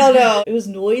 like, I don't know. It was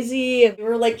noisy, and they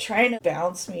were like trying to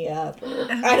bounce me up.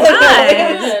 I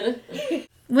don't know.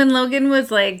 When Logan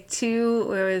was like 2,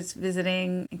 we was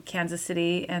visiting Kansas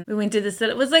City, and we went to this,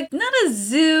 it was like not a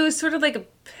zoo, sort of like a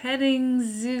petting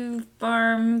zoo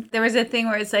farm. There was a thing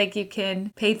where it's like you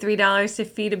can pay $3 to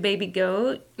feed a baby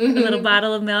goat a little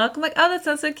bottle of milk. I'm like, oh, that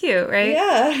sounds so cute, right?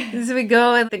 Yeah. So we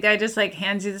go, and the guy just like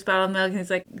hands you this bottle of milk, and he's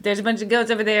like, there's a bunch of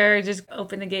goats over there, just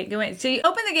open the gate, go in. So you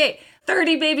open the gate,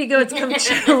 30 baby goats come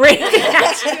straight at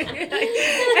you.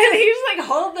 And you just like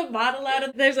hold the bottle out,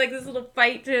 and there's like this little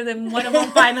fight to them. One of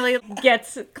them finally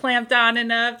gets clamped on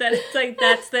enough that it's like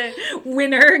that's the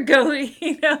winner goat,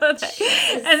 you know?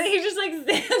 And then he just like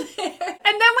stands there.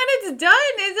 And then when it's done,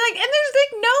 it's like, and there's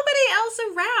like nobody else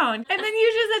around. And then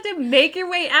you just have to make your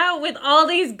way out with all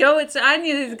these goats on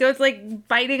you. These goats like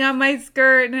biting on my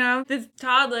skirt, you know? This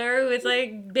toddler who is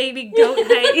like baby goat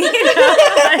height, you know?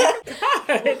 Like,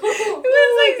 God. It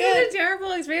was like such a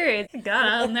terrible experience. God,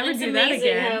 I'll never do that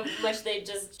again. How much they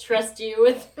just trust you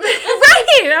with. Right.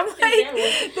 I'm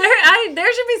like,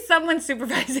 there should be someone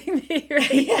supervising me,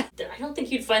 right? Yeah. I don't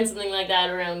think you'd find something like that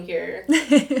around here. I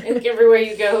think everywhere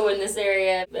you go in this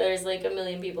area, there's like a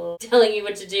million people telling you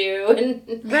what to do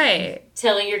and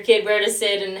telling your kid where to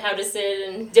sit and how to sit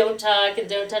and don't talk and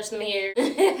don't touch them here.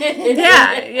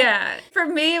 Yeah. For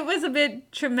me, it was a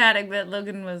bit traumatic, but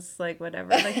Logan was like, whatever.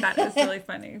 Like, that was really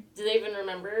funny. Do they even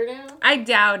remember now? I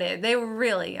doubt it. They were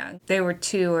really young. They were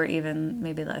 2 or even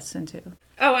maybe less than 2.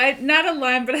 Oh, not a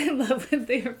line, but I love when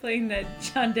they were playing the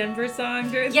John Denver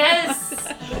song during Yes!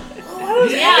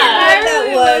 I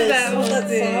really love that whole song.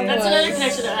 thing. That's another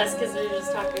connection to us because we were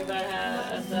just talking about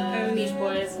how the Beach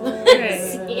Boys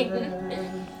scene.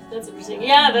 That's interesting.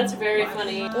 Yeah, that's very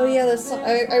funny. Oh yeah, the song.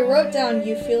 I wrote down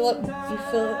 "You fill up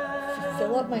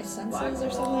my senses" or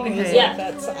something. It was Yeah. like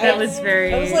that. So That was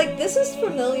very. I was like, this is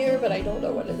familiar, but I don't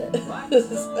know what it is.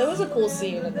 That was a cool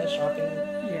scene in the shopping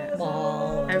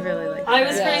mall. I really like. I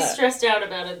was pretty stressed out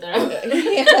about it though.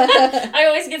 I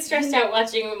always get stressed out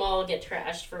watching them all get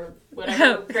trashed for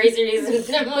whatever crazy reason.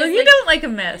 Well, you don't like a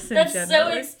mess in that's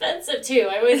general. so expensive too.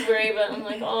 I always worry about. I'm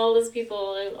like, all these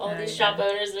people, all these shop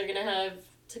owners are gonna have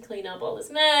to clean up all this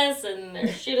mess and their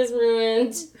shit is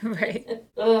ruined. Right.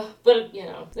 But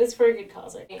it's for a good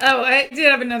cause, I think. Oh, I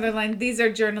did have another line. These are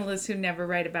journalists who never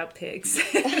write about pigs.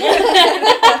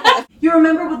 You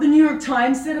remember what the New York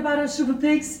Times said about our super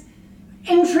pigs?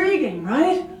 Intriguing,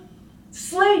 right?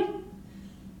 Slate.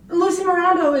 Lucy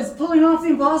Miranda is pulling off the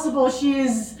impossible. She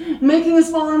is making us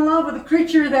fall in love with a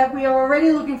creature that we are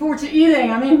already looking forward to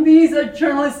eating. I mean, these are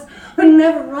journalists who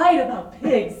never write about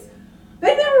pigs.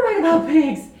 They never write about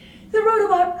pigs. They wrote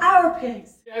about our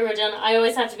pigs. I wrote down, I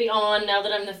always have to be on now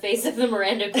that I'm the face of the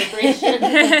Miranda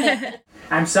Corporation.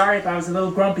 I'm sorry if I was a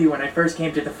little grumpy when I first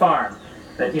came to the farm.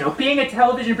 But, being a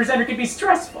television presenter can be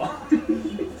stressful.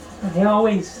 I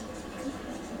always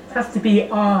have to be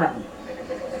on.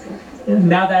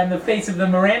 Now that I'm the face of the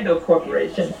Miranda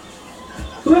Corporation.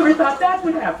 Whoever thought that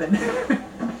would happen?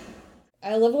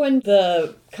 I love when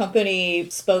the company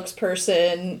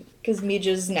spokesperson, because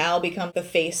Mija's now become the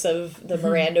face of the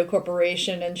Miranda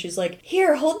Corporation, and she's like,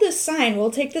 here, hold this sign,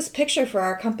 we'll take this picture for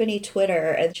our company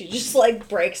Twitter, and she just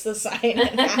breaks the sign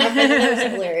in half, and it was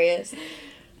hilarious.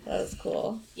 That was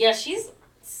cool. Yeah, she's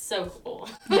so cool.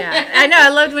 Yeah, I know. I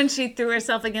loved when she threw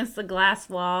herself against the glass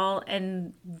wall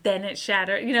and then it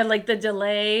shattered. The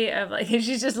delay of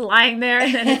she's just lying there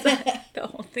and then it's the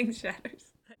whole thing shatters.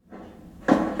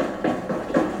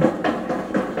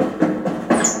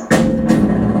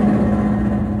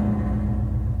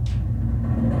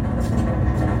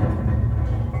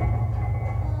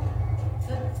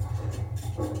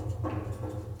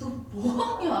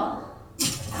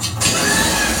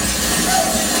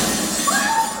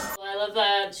 I love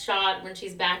that shot when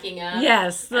she's backing up.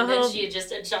 Yes. Then she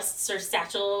just adjusts her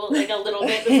satchel a little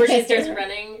bit before she starts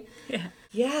running.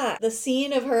 Yeah, the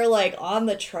scene of her on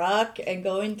the truck and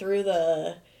going through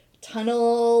the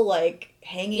tunnel,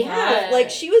 hanging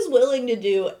off. She was willing to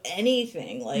do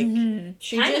anything.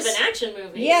 She kind just... of an action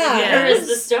movie. Yeah. Her as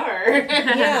the star.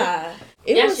 Yeah.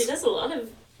 She does a lot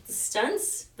of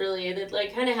stunts, really, that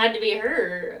kind of had to be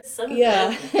her. Some of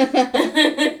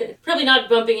it. Probably not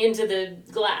bumping into the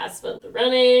glass, but the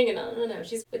running, and I don't know.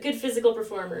 She's a good physical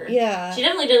performer. Yeah. She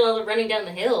definitely did a lot of running down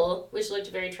the hill, which looked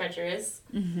very treacherous.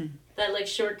 Mm-hmm. That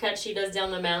shortcut she does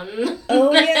down the mountain.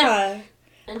 Oh, yeah.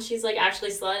 And she's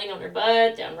actually sliding on her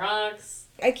butt down rocks.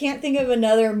 I can't think of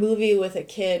another movie with a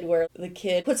kid where the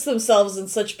kid puts themselves in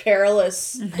such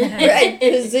perilous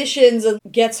positions and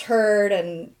gets hurt,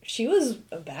 and she was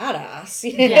a badass.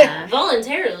 Yeah,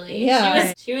 voluntarily.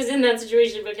 Yeah. She was in that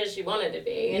situation because she wanted to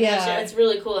be. And it's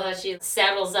really cool how she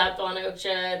saddles up on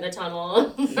Okja in the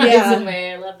tunnel.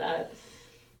 I love that.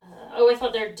 I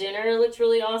thought their dinner looked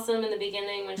really awesome in the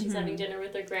beginning when she's having dinner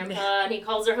with her grandpa, and he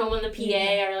calls her home on the PA.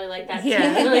 I really like that too.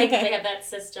 They have that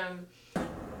system.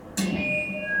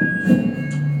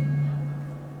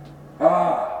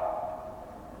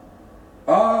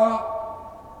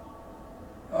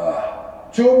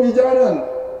 주미자는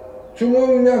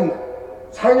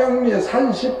중흥면 상영리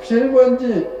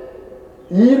 37번지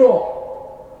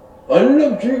 2로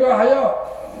얼른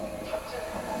귀가하여.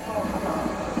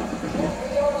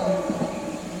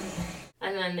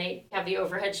 And then they have the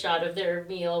overhead shot of their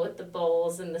meal with the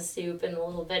bowls and the soup and the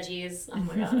little veggies. Oh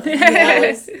my god. That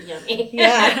was yummy.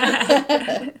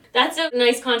 Yeah. That's a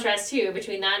nice contrast too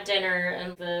between that dinner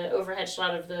and the overhead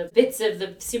shot of the bits of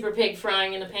the super pig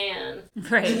frying in a pan.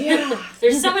 Right. Yeah.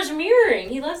 There's so much mirroring.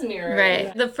 He loves mirroring.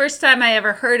 Right. The first time I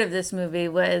ever heard of this movie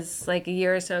was a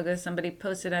year or so ago. Somebody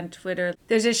posted on Twitter.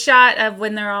 There's a shot of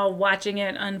when they're all watching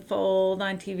it unfold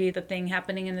on TV, the thing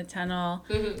happening in the tunnel.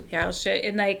 Mm-hmm. Yeah, I'll show you.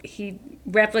 And he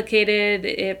replicated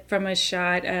it from a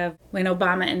shot of when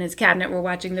Obama and his cabinet were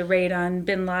watching the raid on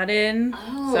bin Laden.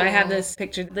 Oh. So I have this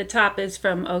picture. The top is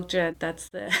from Okja. That's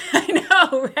the... I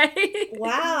know, right?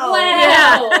 Wow.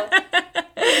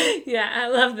 Yeah, I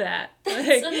love that.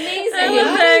 That's amazing. I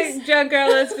love that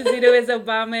Giancarlo Esposito is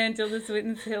Obama and Tilda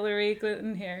Swinton's Hillary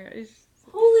Clinton here.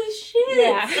 Holy shit.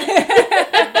 Yeah.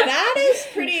 That is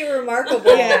pretty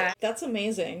remarkable. Yeah. That's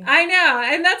amazing. I know.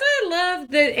 And that's why I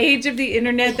love the age of the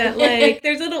internet, that like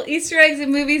there's little Easter eggs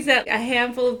in movies that a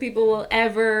handful of people will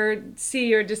ever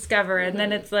see or discover. And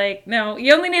then it's like, no,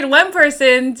 you only need one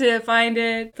person to find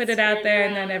it, put it out there,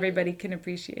 and then everybody can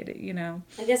apprect it, you know.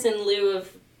 I guess in lieu of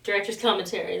director's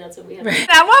commentary, that's what we have. Right.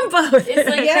 I want both. It's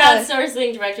like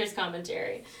crowdsourcing director's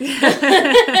commentary.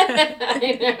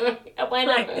 I know. Why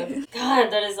not both?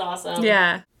 God, that is awesome.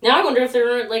 Yeah. Now I wonder if there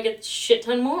were like a shit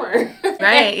ton more.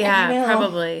 Right, yeah,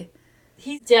 probably.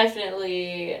 He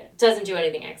definitely doesn't do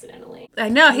anything accidentally. I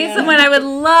know. He's someone I would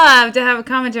love to have a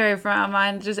commentary from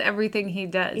on just everything he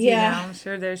does. Yeah. You know? I'm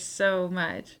sure there's so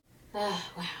much. Oh,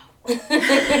 wow.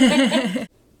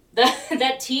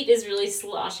 That teat is really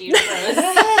sloshy and gross.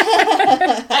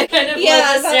 I kind of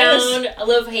love the sound.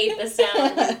 I hate the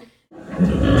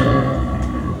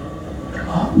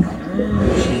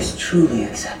sound. She's truly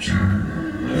exceptional.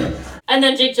 And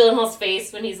then Jake Gyllenhaal's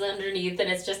face when he's underneath, and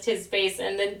it's just his face,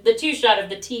 and then the two shot of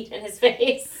the teat in his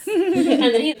face. And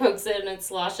then he pokes it and it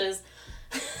sloshes.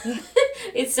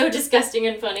 It's so disgusting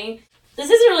and funny. This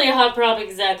isn't really a hot prop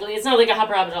exactly. It's not like a hot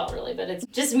prop at all, really, but it's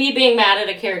just me being mad at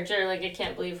a character. Like, I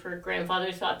can't believe her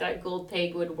grandfather thought that gold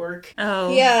peg would work. Oh.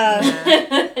 Yeah.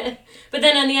 But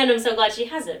then in the end, I'm so glad she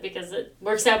has it because it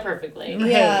works out perfectly.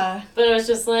 Yeah. But I was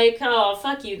just like, oh,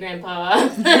 fuck you, Grandpa.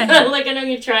 Like, I know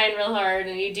you're trying real hard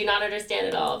and you do not understand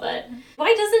it all, but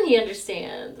why doesn't he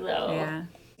understand, though? Yeah.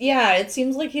 Yeah, it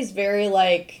seems like he's very,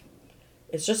 like,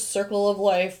 it's just circle of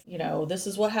life, you know, this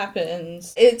is what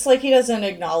happens. It's like he doesn't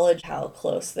acknowledge how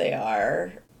close they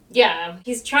are. Yeah,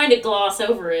 he's trying to gloss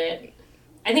over it.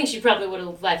 I think she probably would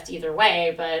have left either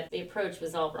way, but the approach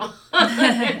was all wrong.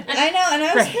 I know, and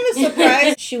I was kind of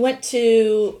surprised she went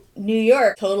to New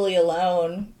York totally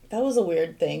alone. That was a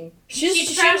weird thing.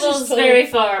 She travels very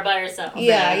far by herself.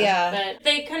 Yeah, yeah. But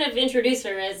they kind of introduce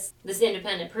her as this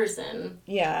independent person.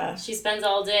 Yeah. She spends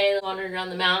all day wandering around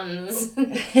the mountains,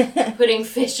 putting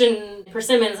fish and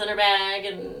persimmons in her bag,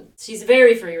 and she's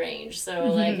very free range. So,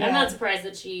 like, I'm not surprised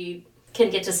that she can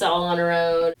get to Seoul on her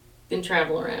own and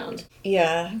travel around.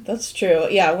 Yeah, that's true.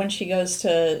 Yeah, when she goes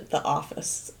to the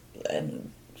office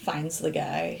and finds the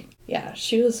guy. Yeah,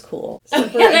 she was cool.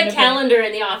 That calendar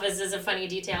in the office is a funny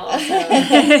detail also.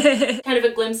 Kind of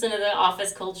a glimpse into the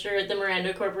office culture at the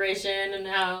Miranda Corporation and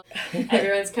how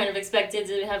everyone's kind of expected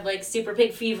to have like super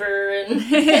pig fever and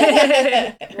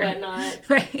whatnot.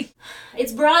 Right.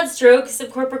 It's broad strokes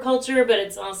of corporate culture, but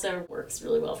it's also works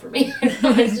really well for me.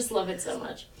 I just love it so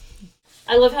much.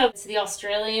 I love how it's the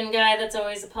Australian guy that's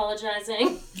always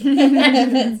apologizing.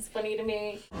 That's funny to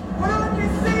me. Put on your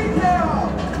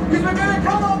seatbelt! Because we're going to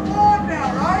come on board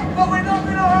now, right? But we're not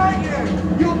going to hurt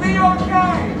you. You'll be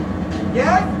okay.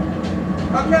 Yes?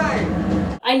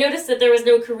 Okay. I noticed that there was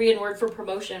no Korean word for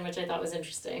promotion, which I thought was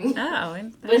interesting.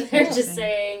 Oh. But they're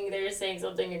saying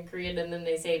something in Korean and then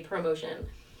they say promotion.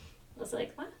 I was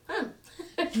like, what? Huh.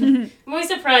 I'm always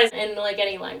surprised in like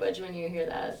any language when you hear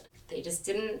that. They just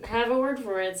didn't have a word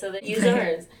for it, so they used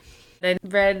ours. I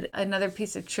read another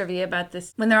piece of trivia about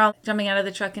this. When they're all jumping out of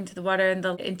the truck into the water and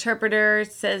the interpreter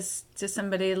says to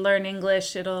somebody, learn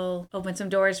English, it'll open some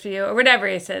doors for you, or whatever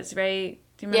he says, right?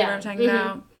 Do you remember what I'm talking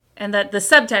about? And that the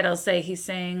subtitles say he's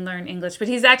saying learn English, but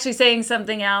he's actually saying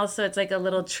something else, so it's like a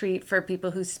little treat for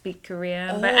people who speak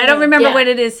Korean. But I don't remember what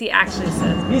it is he actually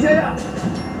says. 이제야.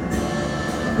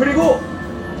 그리고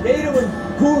내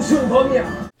이름은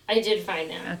구순범이야. I did find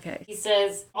that. Okay. He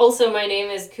says, also my name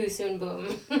is Kusun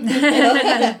Boom.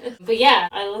 But yeah,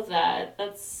 I love that.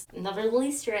 That's another little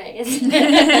Easter egg.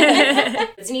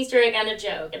 It's an Easter egg and a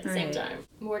joke at the same time.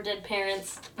 More dead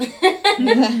parents.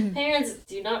 Parents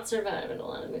do not survive in a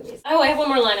lot of movies. Oh, I have one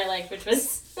more line I liked, which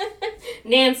was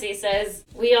Nancy says,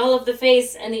 we all love the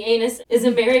face and the anus is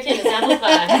American as apple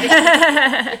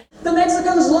pie. The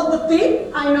Mexicans love the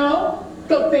feet, I know.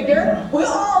 Go figure. We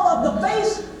all love the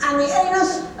face and the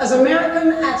anus as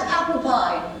American as apple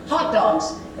pie. Hot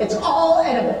dogs. It's all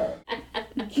edible.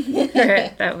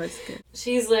 That was good.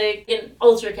 She's like an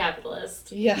ultra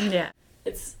capitalist. Yeah.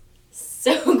 It's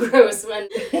so gross when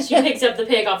she picks up the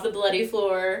pig off the bloody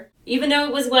floor. Even though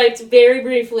it was wiped very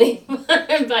briefly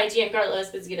by Giancarlo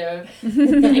Esposito.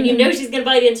 And you know she's going to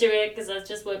bite into it because that's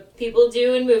just what people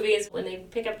do in movies when they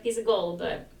pick up a piece of gold,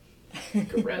 but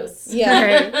gross.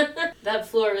 Yeah. That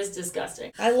floor was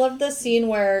disgusting. I love the scene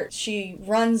where she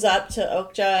runs up to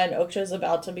Okja and Okja's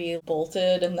about to be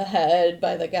bolted in the head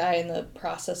by the guy in the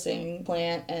processing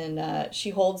plant, and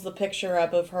she holds the picture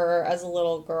up of her as a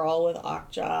little girl with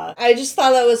Okja. I just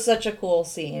thought that was such a cool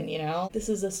scene, you know? This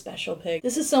is a special pig.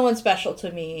 This is someone special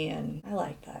to me, and I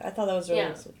like that. I thought that was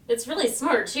really sweet. It's really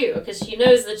smart, too, because she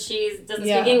knows that she doesn't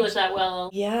speak English that well.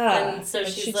 Yeah. And so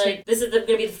she's like, this is going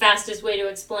to be the fastest way to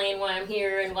explain why I'm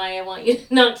here and why I want you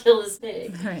to not kill this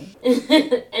pig. Right.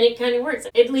 And it kind of works.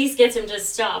 It at least gets him to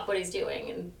stop what he's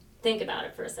doing and think about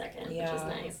it for a second, which is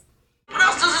nice. What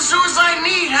else does a suicide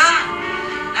need,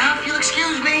 huh? Now, if you'll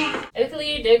excuse me.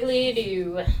 Oakley dokley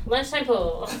do. Lunchtime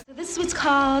poll. So this is what's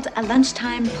called a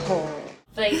lunchtime poll.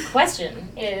 The question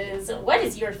is, what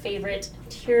is your favorite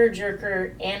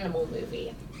tearjerker animal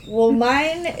movie? Well,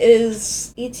 mine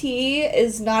is E.T.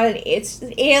 is not it's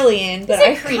an alien, but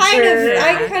I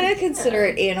kind of consider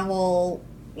it animal.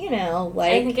 You know,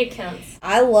 like... I think it counts.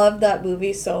 I loved that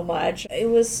movie so much. It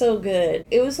was so good.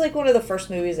 It was like one of the first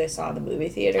movies I saw in the movie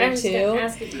theater, I was too. gonna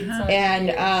ask if you saw it.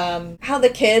 And how the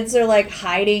kids are, like,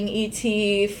 hiding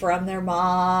E.T. from their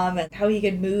mom, and how he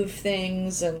can move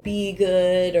things and be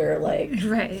good, or, like...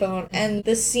 Right. Phone. And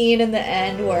the scene in the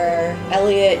end where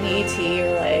Elliot and E.T.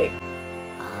 are like...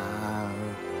 I'll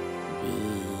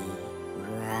be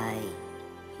right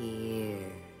here.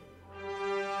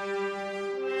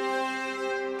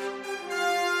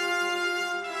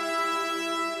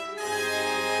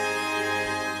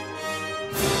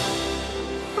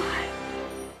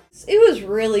 It was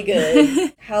really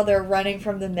good how they're running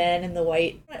from the men in the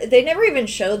white. They never even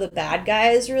show the bad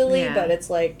guys really, but it's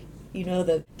like, you know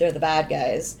that they're the bad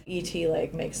guys. E.T.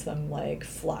 like makes them like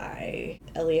fly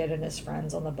Elliot and his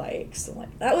friends on the bikes, and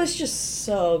like that was just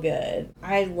so good.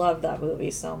 I love that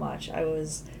movie so much. I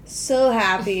was so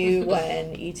happy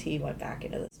when E.T. went back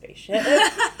into the spaceship.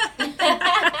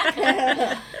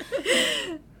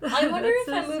 I wonder if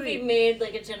that movie made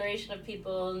like a generation of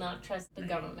people not trust the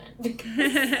government.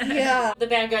 The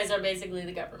bad guys are basically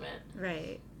the government.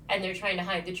 Right. And they're trying to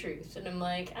hide the truth. And I'm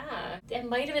like, that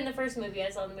might have been the first movie I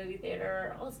saw in the movie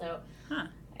theater also. Huh.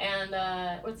 And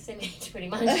we're the same age pretty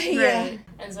much. Right.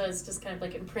 And so it's just kind of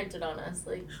like imprinted on us.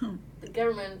 Like, the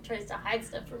government tries to hide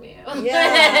stuff from you.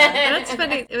 Yeah. That's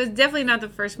funny. It was definitely not the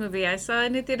first movie I saw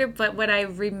in the theater, but what I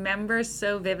remember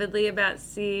so vividly about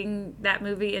seeing that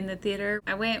movie in the theater,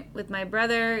 I went with my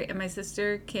brother and my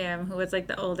sister, Kim, who was like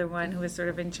the older one, who was sort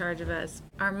of in charge of us.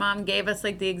 Our mom gave us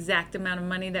like the exact amount of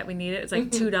money that we needed. It was like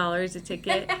 $2 a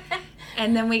ticket.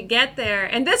 And then we get there,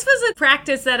 and this was a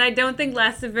practice that I don't think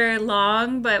lasted very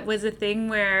long, but was a thing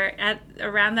where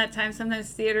around that time, sometimes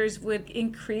theaters would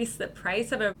increase the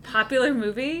price of a popular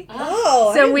movie.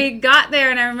 Oh. So we got there,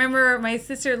 and I remember my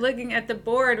sister looking at the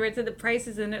board where it said the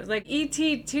prices, and it was like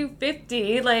E.T.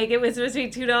 $2.50. Like it was supposed to be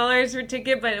 $2 for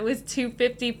ticket, but it was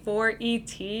 $2.50 for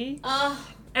E.T. Oh.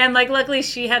 And, like, luckily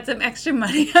she had some extra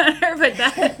money on her, but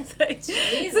that's, like,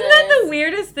 isn't that the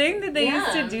weirdest thing that they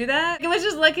used to do that? It was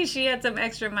just lucky she had some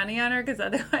extra money on her, because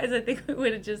otherwise I think we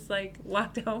would have just, like,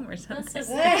 walked home or something. That's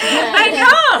just I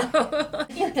know!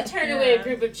 You could turn away a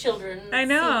group of children. I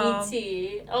know.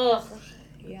 E.T. Oh.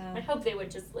 Yeah. I hope they would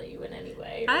just let you in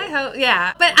anyway. I hope,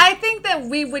 yeah. But I think that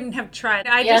we wouldn't have tried.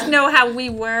 I just know how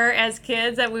we were as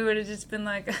kids, that we would have just been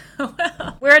like, oh,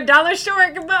 well, we're $1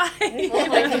 short, goodbye. Oh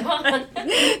my God.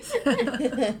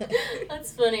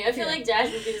 That's funny. I feel like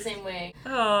Dash would be the same way.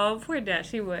 Oh, poor Dash,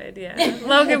 he would, yeah.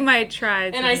 Logan might try.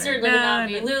 And I certainly would not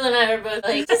be. Lula and I were both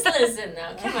like, just listen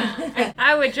now, come on.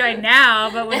 I would try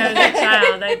now, but when I was a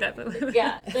child, I definitely would.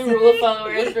 Yeah, the rule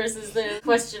followers versus the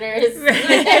questioners.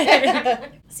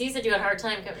 So you said you had a hard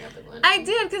time coming up with one. I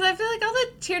did, because I feel like all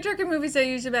the tearjerker movies are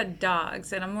usually about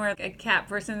dogs, and I'm more like a cat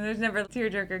person. There's never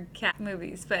tearjerker cat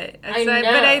movies, but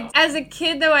as a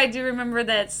kid though, I do remember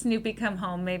that Snoopy Come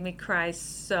Home made me cry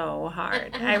so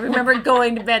hard. I remember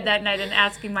going to bed that night and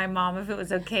asking my mom if it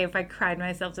was okay if I cried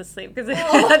myself to sleep, because I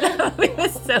thought that movie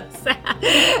was so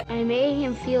sad. I made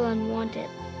him feel unwanted,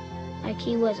 like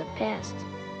he was a pest.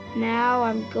 Now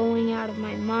I'm going out of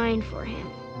my mind for him.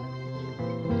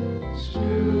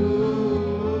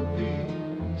 Snoopy,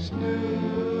 Snoopy,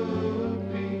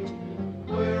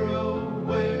 where oh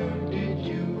where did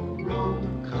you roam?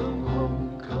 Come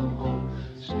home,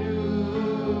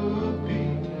 Snoopy,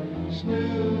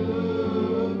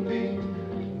 Snoopy,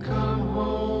 come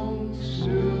home,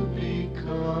 Snoopy,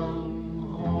 come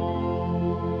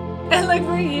home. And like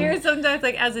for years, sometimes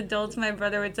like as adults, my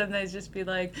brother would sometimes just be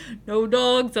like, "No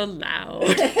dogs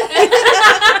allowed."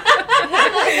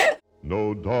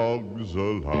 No dogs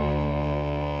allowed.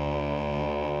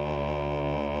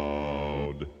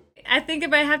 I think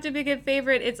if I have to pick a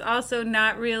favorite, it's also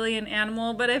not really an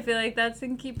animal, but I feel like that's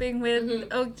in keeping with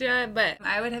Okja. But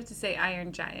I would have to say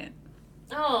Iron Giant.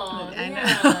 Oh, I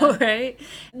yeah. know, right?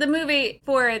 The movie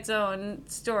for its own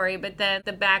story, but then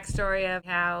the backstory of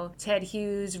how Ted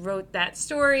Hughes wrote that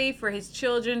story for his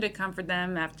children to comfort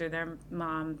them after their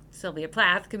mom, Sylvia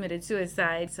Plath, committed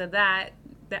suicide. So that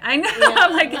I know,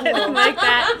 I'm like, I don't like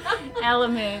that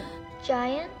element.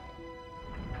 Giant?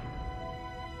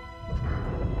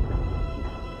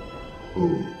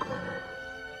 Puke,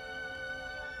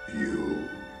 you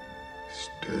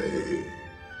stay.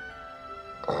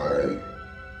 I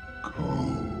go.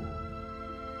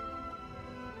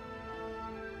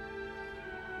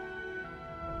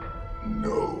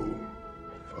 No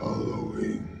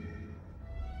following.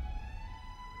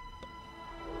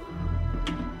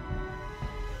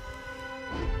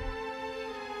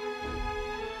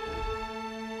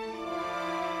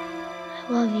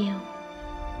 I love you.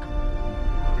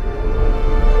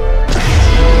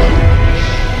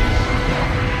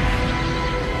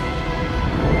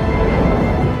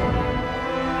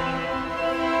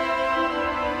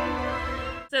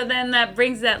 So then that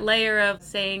brings that layer of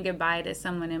saying goodbye to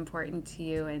someone important to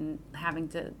you and having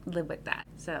to live with that.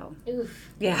 So,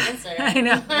 Oof. yeah, Answer. I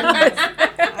know.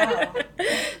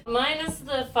 Mine is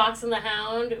The Fox and the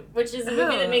Hound, which is a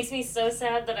movie that makes me so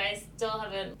sad that I still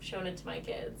haven't shown it to my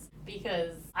kids.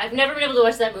 Because I've never been able to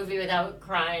watch that movie without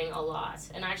crying a lot.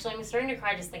 And actually, I'm starting to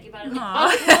cry just thinking about it now.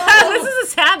 This is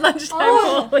a sad lunchtime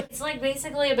poll. It's like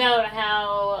basically about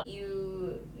how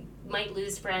you might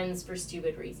lose friends for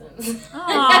stupid reasons.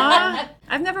 Aww.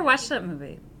 I've never watched that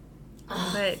movie.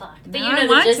 But But now you know I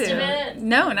the want gist to. of it?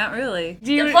 No, not really.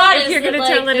 The plot if is you're that, going to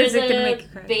tell it, is there's it going to a make you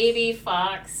cry? baby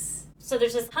fox. So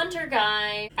there's this hunter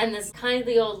guy and this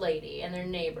kindly old lady, and they're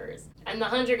neighbors. And the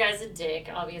hunter guy's a dick,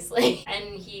 obviously.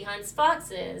 And he hunts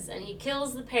foxes, and he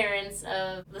kills the parents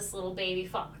of this little baby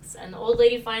fox. And the old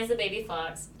lady finds the baby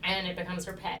fox, and it becomes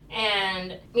her pet.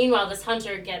 And meanwhile, this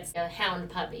hunter gets a hound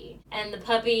puppy. And the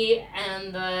puppy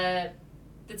and the...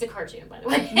 It's a cartoon, by the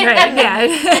way. Right, yeah.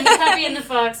 And the puppy and the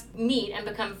fox meet and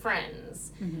become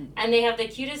friends. Mm-hmm. And they have the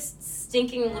cutest,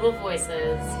 stinking little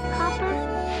voices. Copper,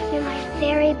 you're my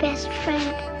very best friend.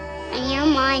 And you're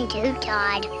mine too,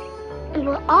 Todd. And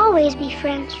we'll always be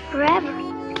friends forever,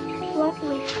 won't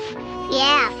we?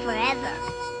 Yeah, forever.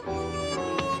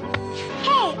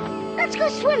 Hey, let's go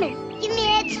swimming. Give me a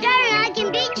head start and I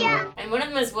can beat you. And one of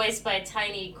them is voiced by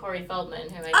tiny Corey Feldman,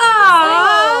 who I think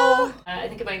I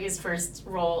think it might be his first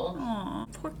role. Aw,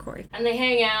 poor Corey. And they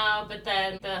hang out, but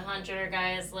then the hunter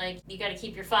guy is like, you gotta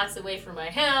keep your fox away from my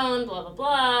hound, blah, blah,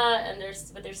 blah. And they're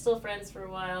still friends for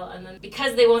a while. And then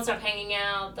because they won't stop hanging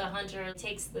out, the hunter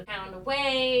takes the hound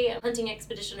away, a hunting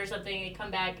expedition or something. They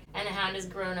come back, and the hound is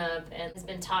grown up and has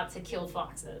been taught to kill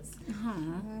foxes.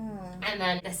 And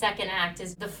then the second act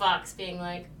is the fox being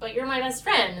like, but you're my best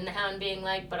friend. And the hound being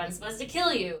like, but I'm supposed to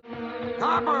kill you.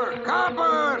 Copper!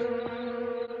 Copper!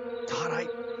 Todd,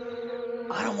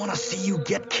 I don't want to see you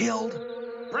get killed.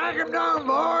 Drag him down,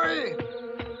 boy!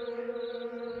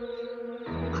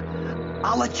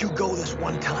 I'll let you go this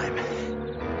one time.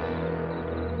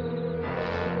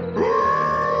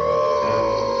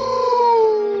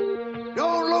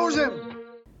 Don't lose him!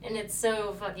 And it's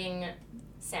so fucking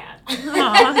sad. Oh,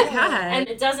 God. And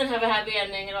it doesn't have a happy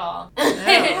ending at all.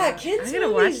 Yeah, kids' I gotta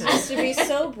movies watch it. used to be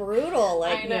so brutal.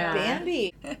 Like I know.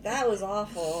 Bambi. That was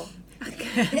awful.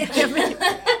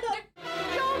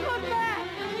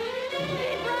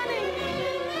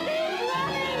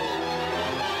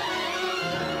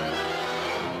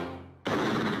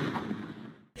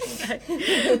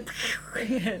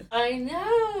 I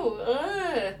know.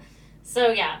 Ugh.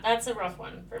 So yeah, that's a rough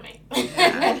one for me.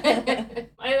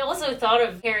 I also thought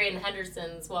of Harry and the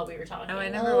Hendersons while we were talking. Oh, I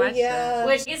never watched that.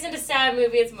 Which isn't a sad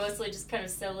movie, it's mostly just kind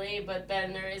of silly, but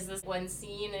then there is this one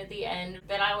scene at the end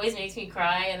that always makes me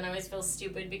cry, and I always feel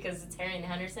stupid because it's Harry and the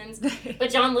Hendersons. But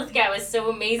John Lithgow is so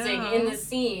amazing in the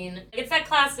scene. It's that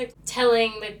classic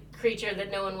telling the creature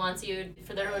that no one wants you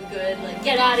for their own good, like,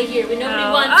 get out of here, nobody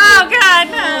wants you. Oh, God,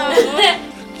 no!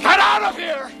 Get out of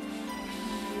here!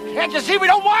 Can't you see we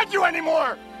don't want you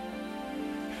anymore?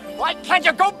 Why can't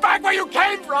you go back where you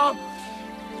came from?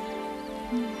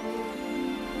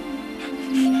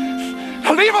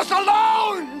 Leave us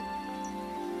alone!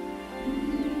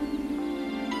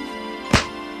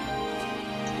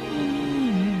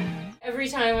 Every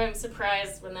time I'm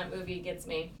surprised when that movie gets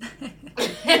me. And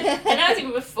that was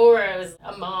even before I was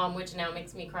a mom, which now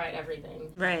makes me cry at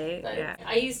everything. Right, But yeah.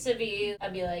 I used to be,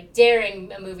 I'd be like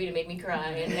daring a movie to make me cry,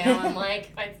 and now I'm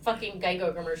like, a fucking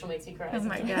Geico commercial makes me cry. Oh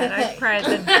my sometimes. God, I cried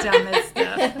the dumbest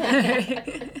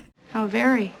stuff. How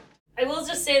very. I will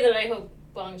just say that I hope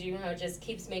Bong Joon Ho just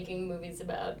keeps making movies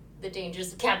about the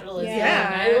dangers of capitalism.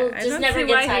 Yeah, I will just never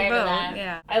get tired of won't. that.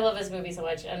 Yeah. I love his movie so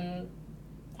much, and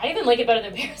I even like it better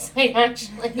than Parasite,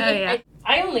 actually. Oh, yeah.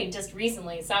 I only just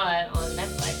recently saw it on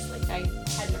Netflix. Like, I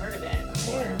hadn't heard of it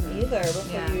before. Either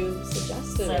before you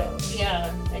suggested it. So,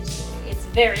 yeah, it's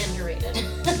very underrated.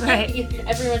 Right.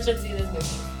 Everyone should see this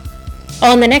movie.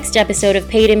 On the next episode of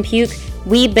Paid in Puke,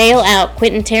 we bail out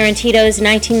Quentin Tarantino's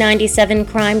 1997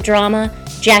 crime drama,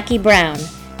 Jackie Brown,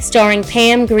 starring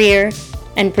Pam Grier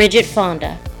and Bridget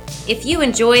Fonda. If you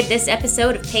enjoyed this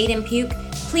episode of Paid in Puke,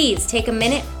 please take a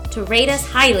minute to rate us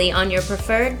highly on your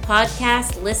preferred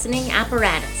podcast listening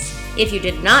apparatus. If you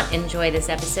did not enjoy this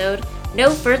episode,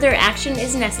 no further action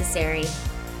is necessary.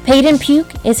 Paid in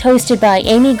Puke is hosted by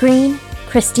Amy Green,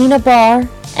 Christina Barr,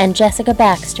 and Jessica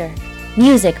Baxter.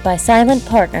 Music by Silent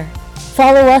Partner.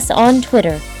 Follow us on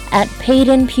Twitter at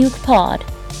PaidInPukePod,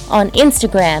 on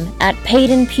Instagram at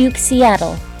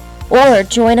PaidInPukeSeattle, or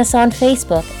join us on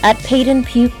Facebook at Paid in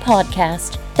Puke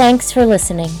Podcast. Thanks for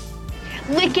listening.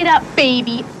 Lick it up,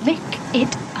 baby. Lick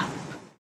it